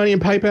send me the money in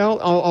PayPal.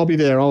 I'll be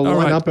there. I'll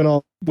line up,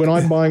 and when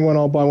I'm buying one,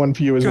 I'll buy one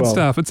for you as well. Good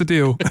stuff. It's a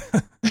deal.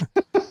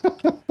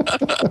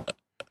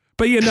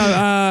 But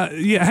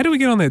how do we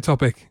get on that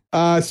topic?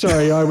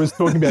 Sorry, I was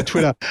talking about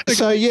Twitter.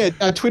 So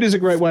Twitter's a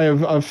great way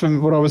of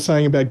from what I was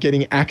saying about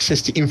getting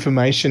access to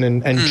information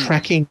and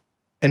tracking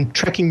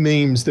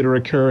memes that are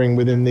occurring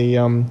within the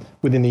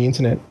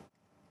internet.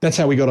 That's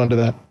how we got onto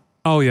that.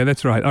 Oh yeah,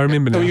 that's right. I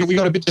remember now. We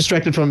got a bit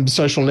distracted from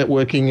social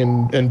networking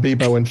and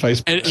Bebo and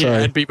Facebook.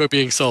 And Bebo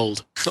being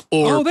sold.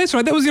 That's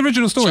right. That was the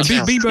original story.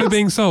 Bebo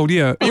being sold.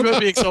 Yeah. Bebo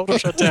being sold or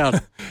shut down.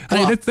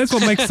 Hey, that's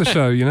what makes the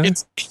show. You know.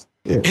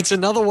 It's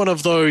another one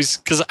of those,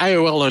 because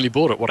AOL only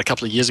bought it, a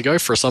couple of years ago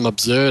for some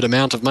absurd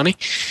amount of money.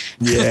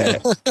 Yeah.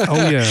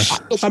 Oh, yeah.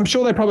 I'm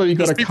sure they probably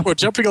got people were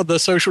jumping on the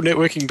social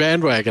networking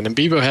bandwagon, and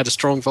Bebo had a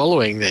strong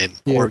following then,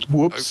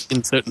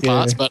 in certain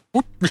parts, but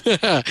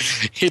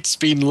it's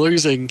been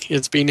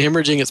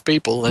hemorrhaging its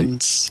people,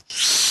 and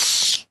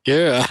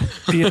yeah.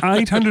 The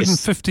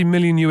 $850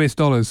 million US.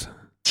 Yeah.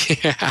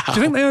 Do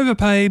you think they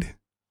overpaid?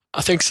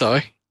 I think so.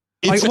 I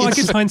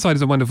guess hindsight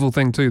is a wonderful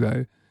thing too,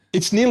 though.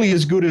 It's nearly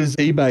as good as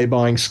eBay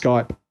buying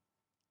Skype.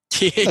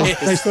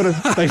 Yes.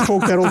 They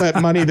forked out all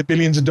that money, the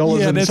billions of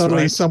dollars, and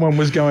suddenly someone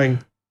was going,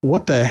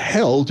 "What the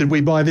hell did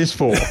we buy this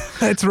for?"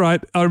 That's right.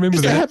 I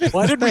remember that.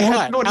 Why did we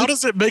buy it? How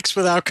does it mix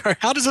with our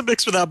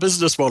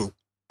business model?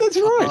 That's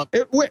right.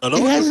 It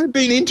hasn't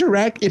been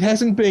integrated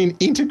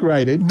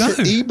to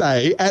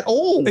eBay at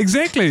all.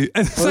 Exactly.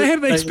 So how do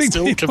they expect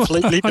still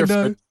completely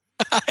different?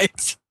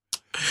 It's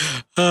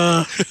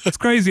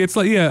crazy. It's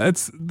like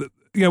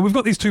we've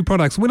got these two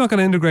products. We're not going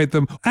to integrate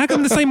them. How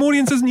come the same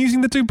audience isn't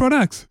using the two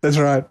products? That's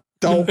right.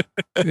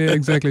 Yeah,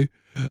 exactly.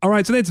 All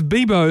right, so that's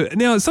Bebo.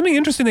 Now, something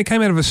interesting that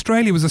came out of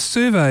Australia was a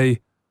survey.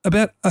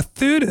 About a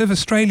third of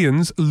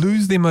Australians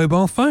lose their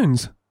mobile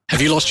phones.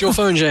 Have you lost your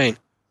phone, Jane?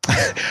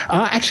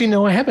 Actually,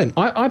 no, I haven't.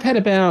 I've had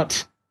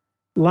about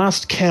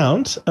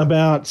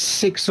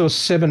 6 or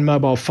 7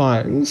 mobile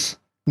phones.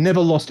 Never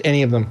lost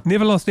any of them.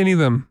 Never lost any of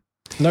them?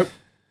 Nope.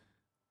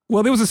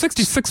 Well, there was a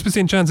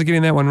 66% chance of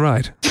getting that one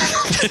right.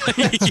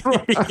 Yes.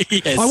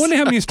 I wonder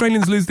how many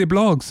Australians lose their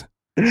blogs.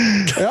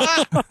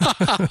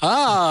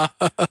 I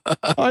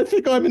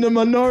think I'm in a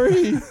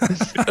minority.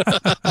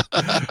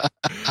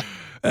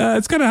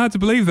 It's kind of hard to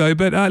believe, though.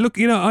 But look,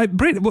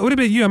 Brett, what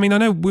about you? I mean, I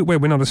know we're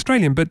not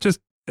Australian, but just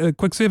a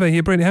quick survey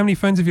here. Brett, how many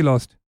phones have you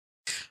lost?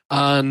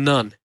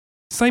 None.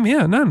 Same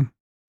here, none.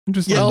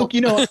 Interesting. Yeah, look,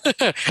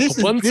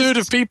 one third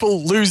of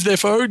people lose their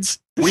phones.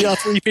 We are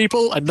 3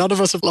 people, and none of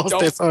us have lost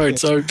their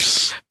phones. So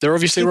they're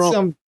obviously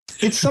wrong.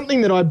 It's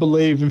something that I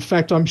believe. In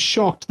fact, I'm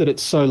shocked that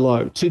it's so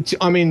low.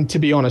 To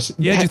be honest,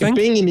 do you think?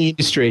 Being in the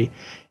industry,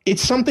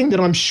 it's something that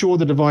I'm sure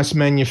the device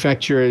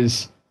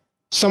manufacturers,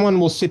 someone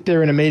will sit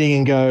there in a meeting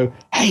and go,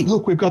 "Hey,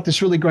 look, we've got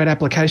this really great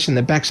application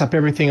that backs up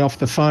everything off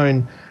the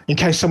phone in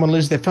case someone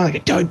loses their phone." They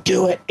go, "Don't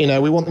do it.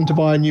 We want them to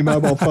buy a new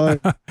mobile phone."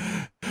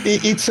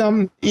 It's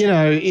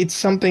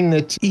something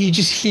that you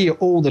just hear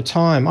all the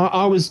time.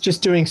 I was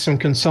just doing some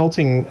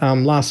consulting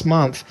last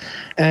month,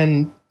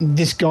 and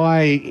this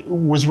guy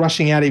was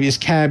rushing out of his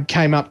cab,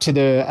 came up to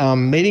the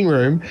meeting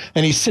room,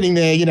 and he's sitting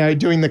there,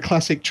 doing the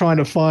classic, trying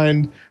to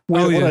find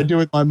what I do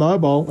with my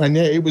mobile, and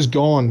it was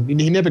gone.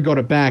 He never got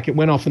it back. It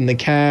went off in the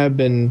cab,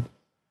 and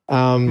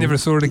never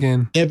saw it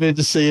again. Never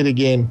to see it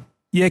again.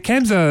 Yeah,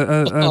 cabs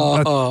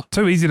are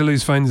too easy to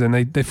lose phones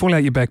in. They fall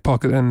out your back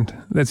pocket, and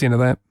that's the end of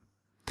that.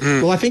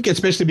 Well, I think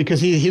especially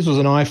because his was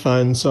an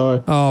iPhone,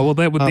 so. Oh well,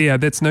 that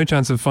would that's no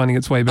chance of finding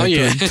its way back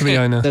to the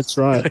owner. That's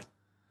right.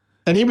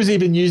 And he was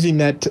even using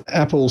that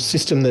Apple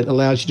system that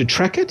allows you to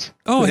track it.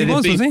 Oh,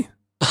 was he?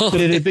 But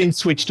it had been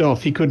switched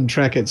off. He couldn't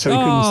track it, so he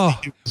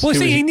couldn't. Well,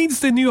 he needs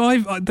the new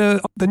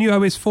the new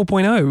OS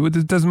 4.0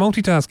 that does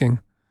multitasking.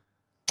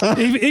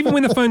 Even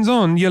when the phone's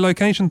on, your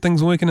location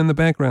thing's working in the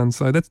background.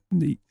 So that's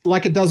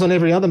like it does on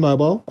every other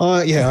mobile.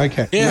 Yeah,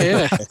 okay.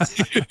 Yeah.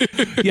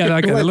 Yeah,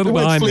 okay, a little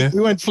behind there.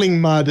 We won't fling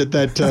mud at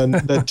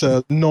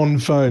that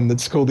non-phone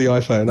that's called the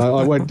iPhone.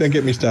 I won't. Don't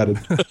get me started.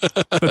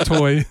 The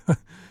toy.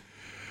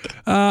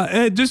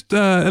 Just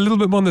a little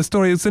bit more on the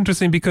story. It's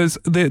interesting because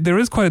there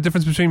is quite a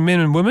difference between men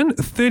and women.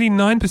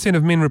 39%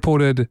 of men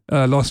reported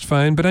lost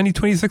phone, but only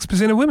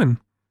 26% of women.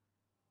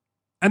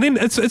 And then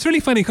it's really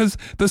funny because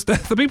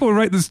the people who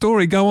write the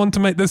story go on to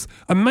make this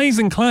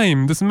amazing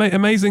claim, this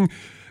amazing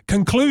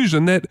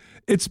conclusion that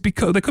it's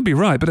because they could be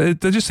right,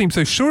 but they just seem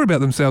so sure about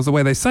themselves the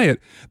way they say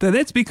it,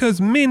 that's because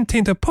men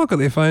tend to pocket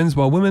their phones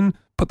while women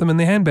put them in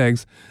their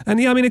handbags. And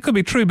yeah, I mean, it could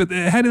be true, but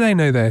how do they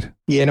know that?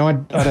 Yeah,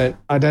 no,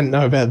 I don't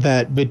know about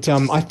that, but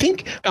I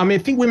think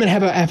women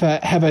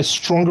have a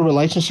stronger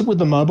relationship with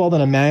the mobile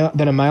than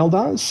a male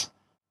does.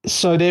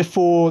 so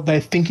therefore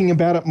they're thinking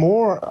about it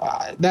more.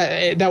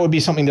 That would be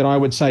something that I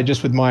would say,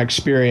 just with my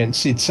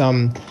experience. It's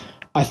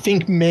I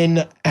think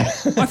men. I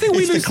think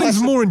we lose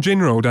things more in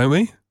general, don't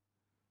we?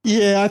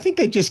 Yeah, I think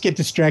they just get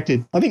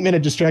distracted. I think men are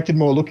distracted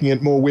more looking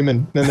at more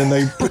women, and then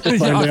they put the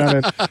phone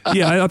down.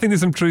 Yeah, I think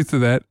there's some truth to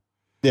that.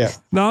 Yeah.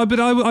 No, but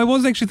I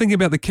was actually thinking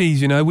about the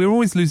keys. We're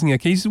always losing our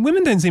keys.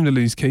 Women don't seem to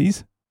lose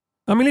keys.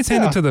 I mean, let's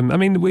hand it to them. I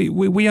mean,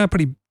 we are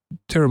pretty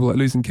terrible at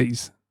losing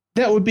keys.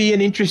 That would be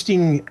an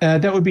interesting.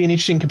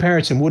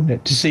 Comparison, wouldn't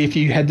it? To see if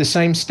you had the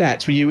same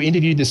stats, where you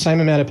interviewed the same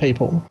amount of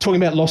people,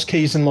 talking about lost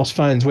keys and lost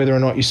phones, whether or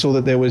not you saw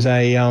that there was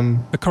a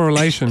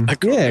correlation.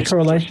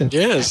 Correlation.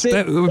 Yes,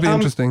 that would be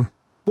interesting.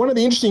 One of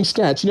the interesting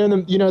stats,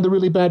 the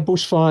really bad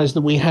bushfires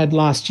that we had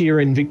last year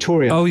in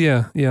Victoria. Oh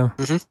yeah.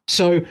 Mm-hmm.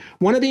 So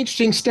one of the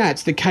interesting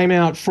stats that came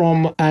out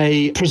from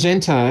a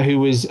presenter who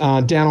was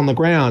down on the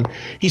ground,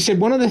 he said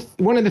one of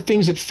the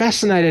things that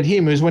fascinated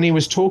him was when he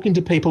was talking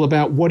to people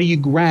about what do you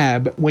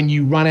grab when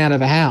you run out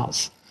of a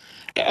house.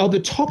 Of the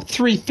top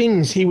 3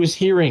 things he was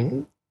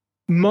hearing,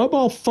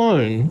 mobile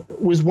phone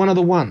was one of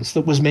the ones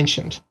that was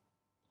mentioned.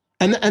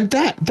 And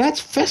that's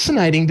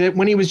fascinating, that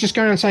when he was just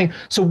going around saying,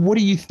 so what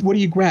do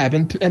you grab?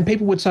 And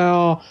people would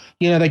say,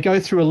 they go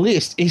through a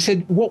list. He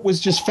said what was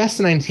just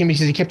fascinating to him, he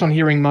says he kept on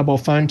hearing mobile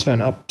phone turn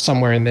up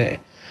somewhere in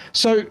there.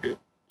 So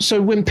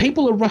when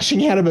people are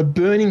rushing out of a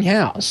burning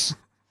house,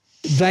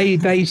 they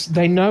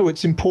know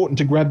it's important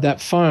to grab that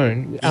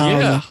phone.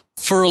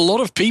 For a lot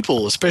of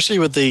people, especially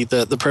with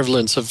the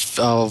prevalence of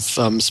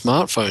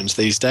smartphones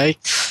these days,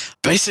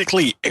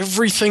 basically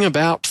everything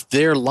about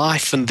their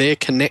life and their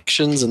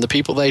connections and the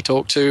people they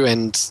talk to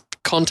and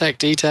contact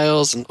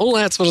details and all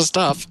that sort of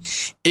stuff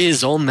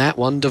is on that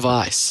one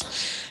device.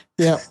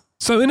 Yeah.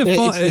 So in a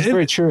fire, it's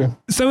very true.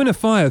 So in a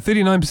fire,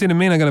 39% of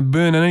men are going to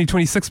burn, and only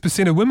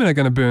 26% of women are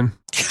going to burn.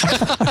 Is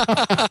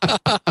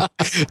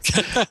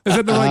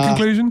that the right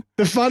conclusion?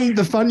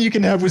 The fun you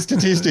can have with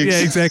statistics.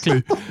 Yeah,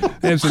 exactly.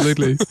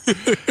 Absolutely.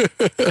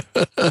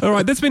 All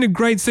right, that's been a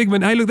great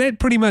segment. Hey, look, that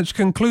pretty much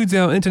concludes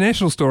our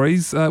international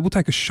stories. We'll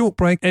take a short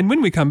break, and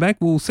when we come back,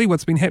 we'll see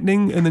what's been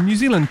happening in the New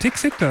Zealand tech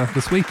sector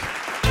this week.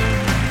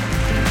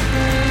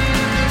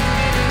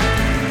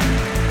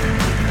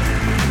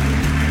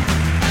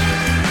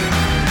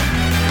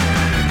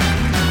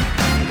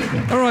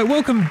 All right,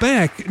 welcome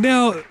back.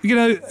 Now,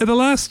 the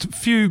last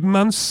few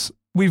months,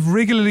 we've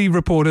regularly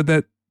reported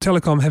that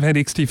Telecom have had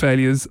XT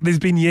failures. There's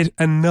been yet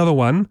another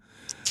one.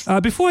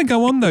 Before I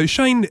go on, though,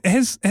 Shane,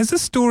 has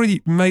this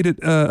story made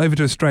it over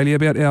to Australia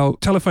about our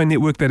telephone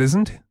network that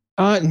isn't?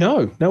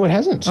 No, it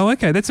hasn't. Oh,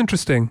 okay, that's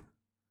interesting.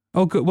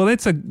 Oh, good. Well,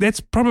 that's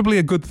probably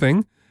a good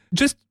thing.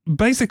 Just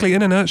basically,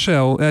 in a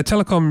nutshell,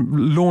 Telecom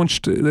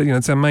launched,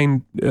 it's our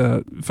main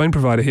phone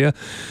provider here,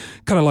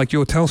 kind of like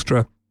your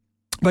Telstra.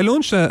 They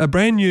launched a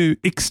brand new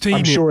XT.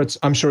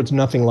 I'm sure it's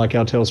nothing like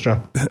our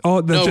Telstra.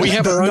 No, we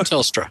have our own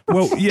Telstra.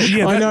 Well,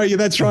 yeah. I know. Yeah,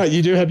 that's right.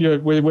 You do have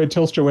where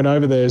Telstra went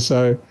over there.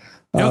 So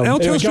our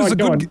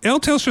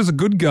Telstra's a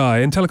good guy,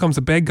 and Telecom's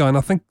a bad guy, and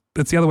I think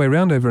it's the other way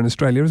around over in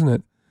Australia, isn't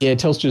it? Yeah,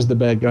 Telstra's the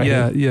bad guy.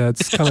 Yeah.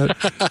 It's kind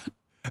of.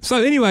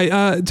 So anyway,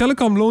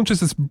 Telecom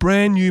launches this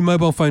brand new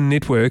mobile phone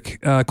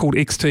network called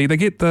XT. They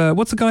get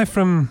what's the guy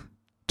from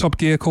Top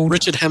Gear called?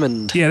 Richard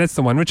Hammond. Yeah, that's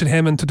the one. Richard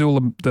Hammond to do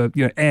all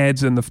the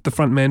ads and the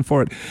front man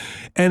for it.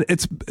 And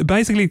it's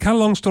basically, cut a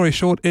long story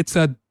short, it's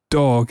a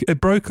dog.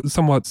 It broke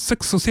somewhat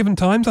 6 or 7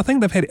 times. I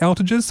think they've had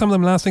outages, some of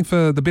them lasting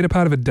for the better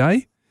part of a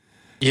day.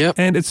 Yep.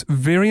 And it's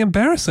very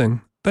embarrassing.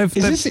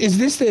 Is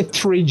this their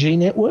 3G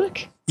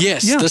network?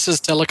 Yes, yeah. This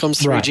is Telecom's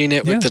 3G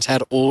network that's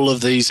had all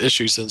of these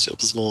issues since it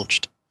was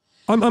launched.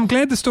 I'm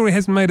glad the story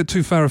hasn't made it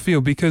too far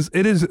afield because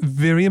it is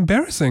very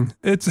embarrassing.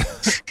 It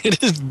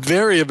is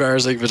very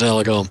embarrassing for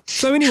Telecom.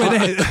 So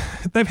anyway,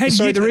 they've had.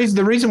 So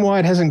the reason why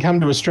it hasn't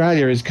come to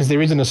Australia is because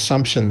there is an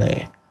assumption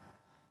there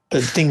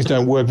that things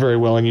don't work very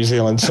well in New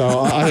Zealand. So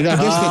I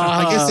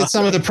guess that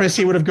some of the press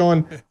here would have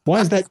gone,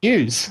 "Why is that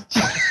news?"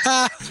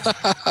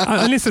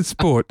 Unless it's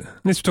sport.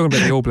 Unless we're talking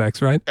about the All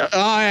Blacks, right?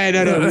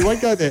 No, we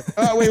won't go there.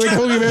 We're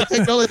talking about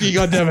technology,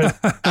 goddammit.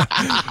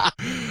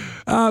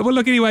 Well,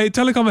 look, anyway,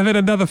 Telecom have had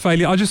another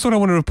failure. I just thought I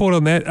want to report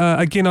on that.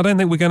 Again, I don't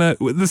think we're going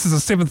to... This is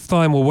the 7th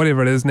time or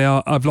whatever it is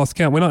now. I've lost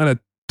count. We're not going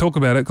to talk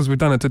about it because we've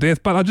done it to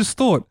death. But I just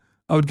thought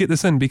I would get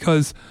this in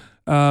because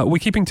we're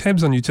keeping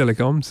tabs on you,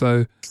 Telecom.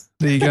 So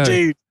there you go.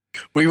 Indeed.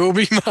 We will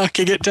be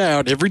marking it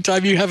down every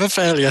time you have a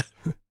failure.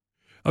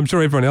 I'm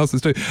sure everyone else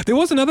is too. There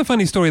was another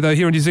funny story, though,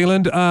 here in New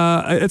Zealand.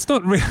 It's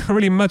not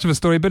really much of a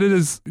story, but it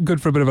is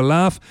good for a bit of a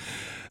laugh.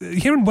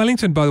 Here in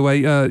Wellington, by the way,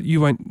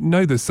 you won't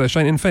know this,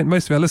 Shane. In fact,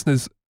 most of our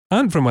listeners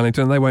aren't from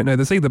Wellington. They won't know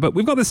this either. But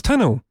we've got this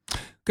tunnel.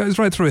 Goes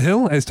right through a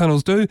hill, as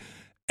tunnels do.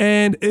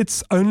 And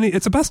it's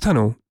a bus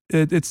tunnel.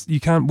 You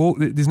can't walk.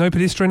 There's no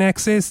pedestrian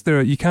access.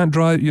 You can't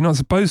drive. You're not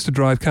supposed to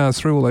drive cars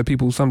through, although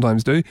people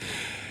sometimes do.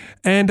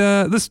 And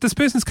this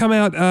person's come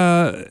out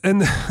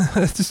and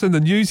just in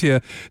the news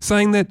here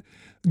saying that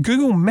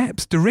Google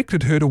Maps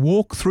directed her to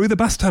walk through the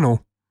bus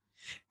tunnel.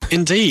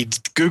 Indeed.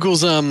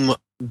 Google's,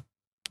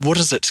 what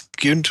is it?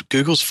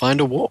 Google's Find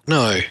a Walk?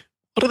 No.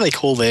 What do they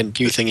call their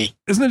new thingy?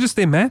 Isn't it just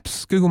their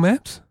maps, Google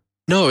Maps?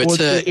 No,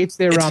 it's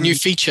their a new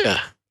feature.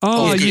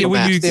 Oh, yeah.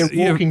 Maps. Their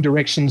walking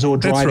directions or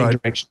driving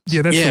directions.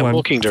 Yeah, that's the one.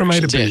 Walking From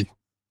A to directions, B.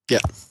 Yeah.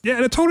 Yeah,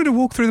 and it told her to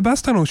walk through the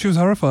bus tunnel. She was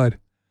horrified.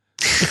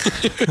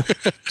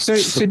 So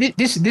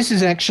this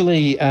is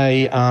actually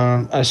a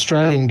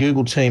Australian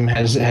Google team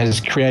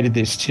has created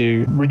this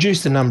to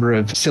reduce the number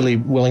of silly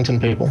Wellington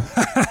people.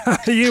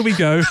 Here we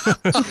go.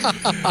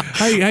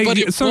 hey, But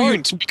it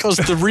won't, because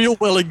the real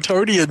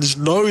Wellingtonians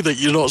know that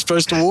you're not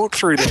supposed to walk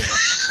through them.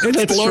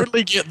 It will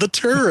only get the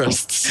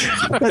tourists.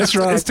 That's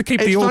right. It's to keep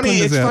the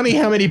Aucklanders It's out. funny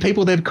how many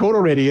people they've caught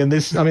already, and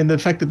this. I mean, the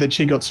fact that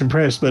she got some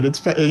press, but it's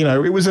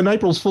it was an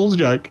April's Fool's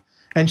joke,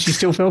 and she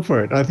still fell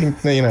for it. I think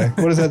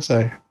what does that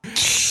say?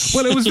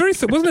 Well, it was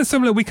wasn't it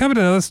similar? We covered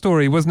another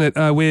story, wasn't it,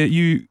 where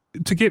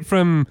to get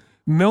from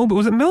Melbourne,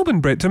 was it Melbourne,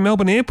 Brett, to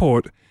Melbourne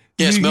Airport?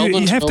 Yes,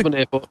 Melbourne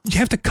Airport. You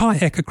have to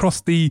kayak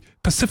across the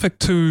Pacific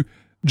to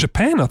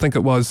Japan, I think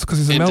it was,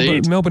 because there's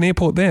a Melbourne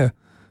Airport there.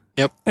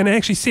 Yep. And it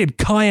actually said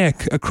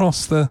kayak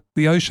across the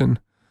ocean.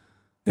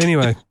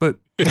 Anyway, but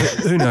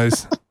who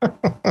knows?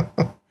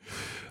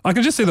 I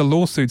can just see the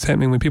lawsuits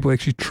happening when people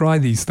actually try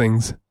these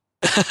things.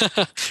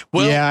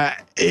 Well, yeah,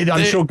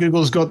 I'm sure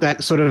Google's got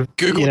that sort of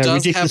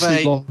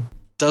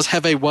does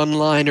have a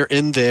one-liner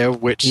in there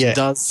which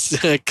does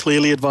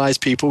clearly advise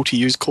people to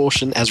use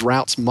caution, as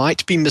routes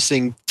might be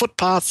missing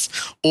footpaths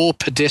or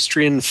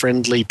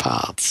pedestrian-friendly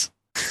paths.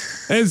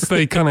 As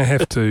they kind of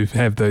have to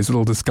have those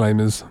little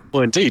disclaimers.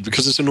 Well, indeed,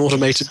 because it's an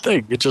automated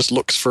thing. It just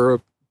looks for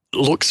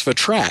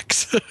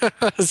tracks.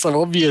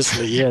 So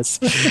obviously, yes,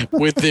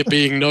 with there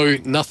being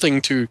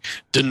nothing to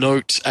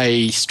denote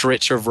a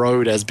stretch of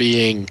road as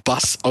being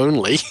bus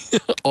only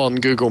on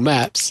Google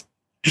Maps,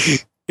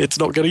 it's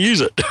not going to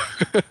use it.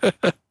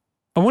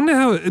 I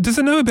wonder does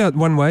it know about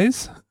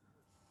one-ways?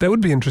 That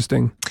would be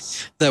interesting.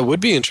 That would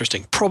be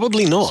interesting.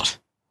 Probably not.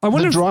 I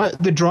wonder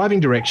the driving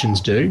directions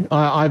do. Do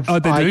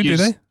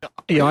they?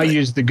 Yeah, I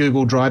use the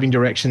Google driving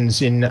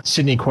directions in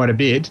Sydney quite a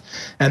bit,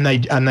 and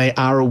they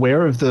are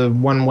aware of the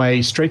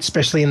one-way streets,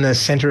 especially in the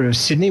centre of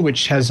Sydney,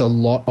 which has a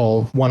lot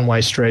of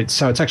one-way streets.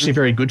 So it's actually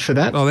very good for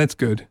that. Oh, that's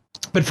good.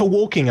 But for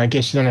walking, I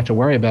guess you don't have to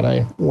worry about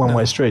a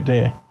one-way street, do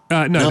you?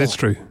 No, that's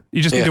true.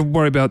 You just need to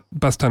worry about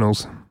bus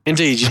tunnels.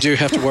 Indeed, you do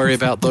have to worry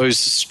about those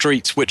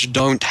streets which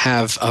don't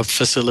have a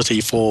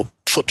facility for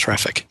foot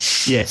traffic.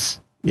 Yes.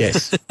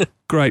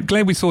 Great.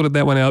 Glad we sorted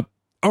that one out.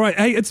 All right.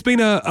 Hey, it's been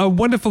a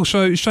wonderful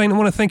show. Shane, I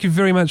want to thank you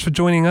very much for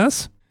joining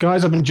us.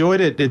 Guys, I've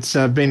enjoyed it. It's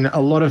been a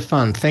lot of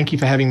fun. Thank you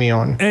for having me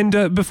on.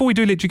 And before we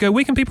do let you go,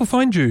 where can people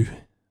find you?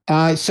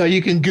 So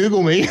you can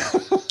Google me.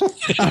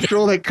 After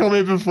all that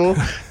comment before,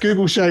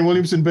 Google Shane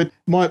Williamson. But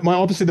my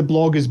obviously the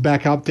blog is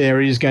back up there.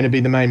 It is going to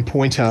be the main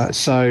pointer.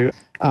 So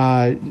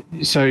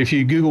if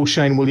you Google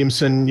Shane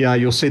Williamson,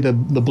 you'll see the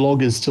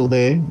blog is still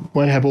there.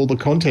 Won't have all the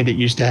content it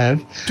used to have.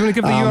 Do you want to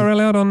give the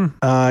URL out on?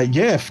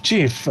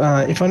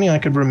 If only I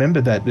could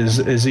remember that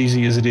as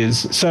easy as it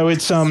is. So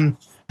it's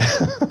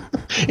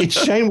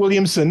it's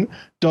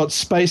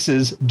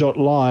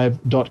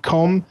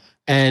shanewilliamson.spaces.live.com.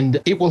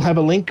 And it will have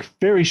a link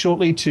very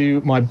shortly to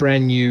my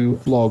brand new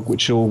blog,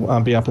 which will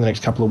be up in the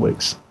next couple of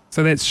weeks.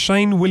 So that's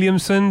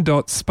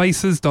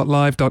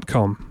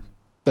shanewilliamson.spaces.live.com.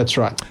 That's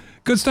right.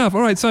 Good stuff.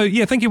 All right. So,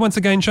 thank you once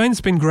again, Shane.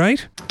 It's been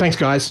great. Thanks,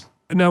 guys.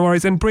 No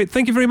worries. And Brett,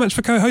 thank you very much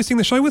for co-hosting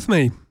the show with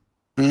me.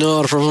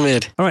 Not a problem,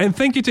 Ed. All right. And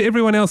thank you to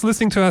everyone else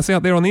listening to us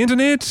out there on the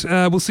internet.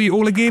 We'll see you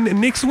all again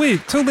next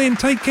week. Till then,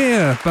 take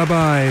care.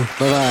 Bye-bye.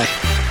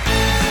 Bye-bye.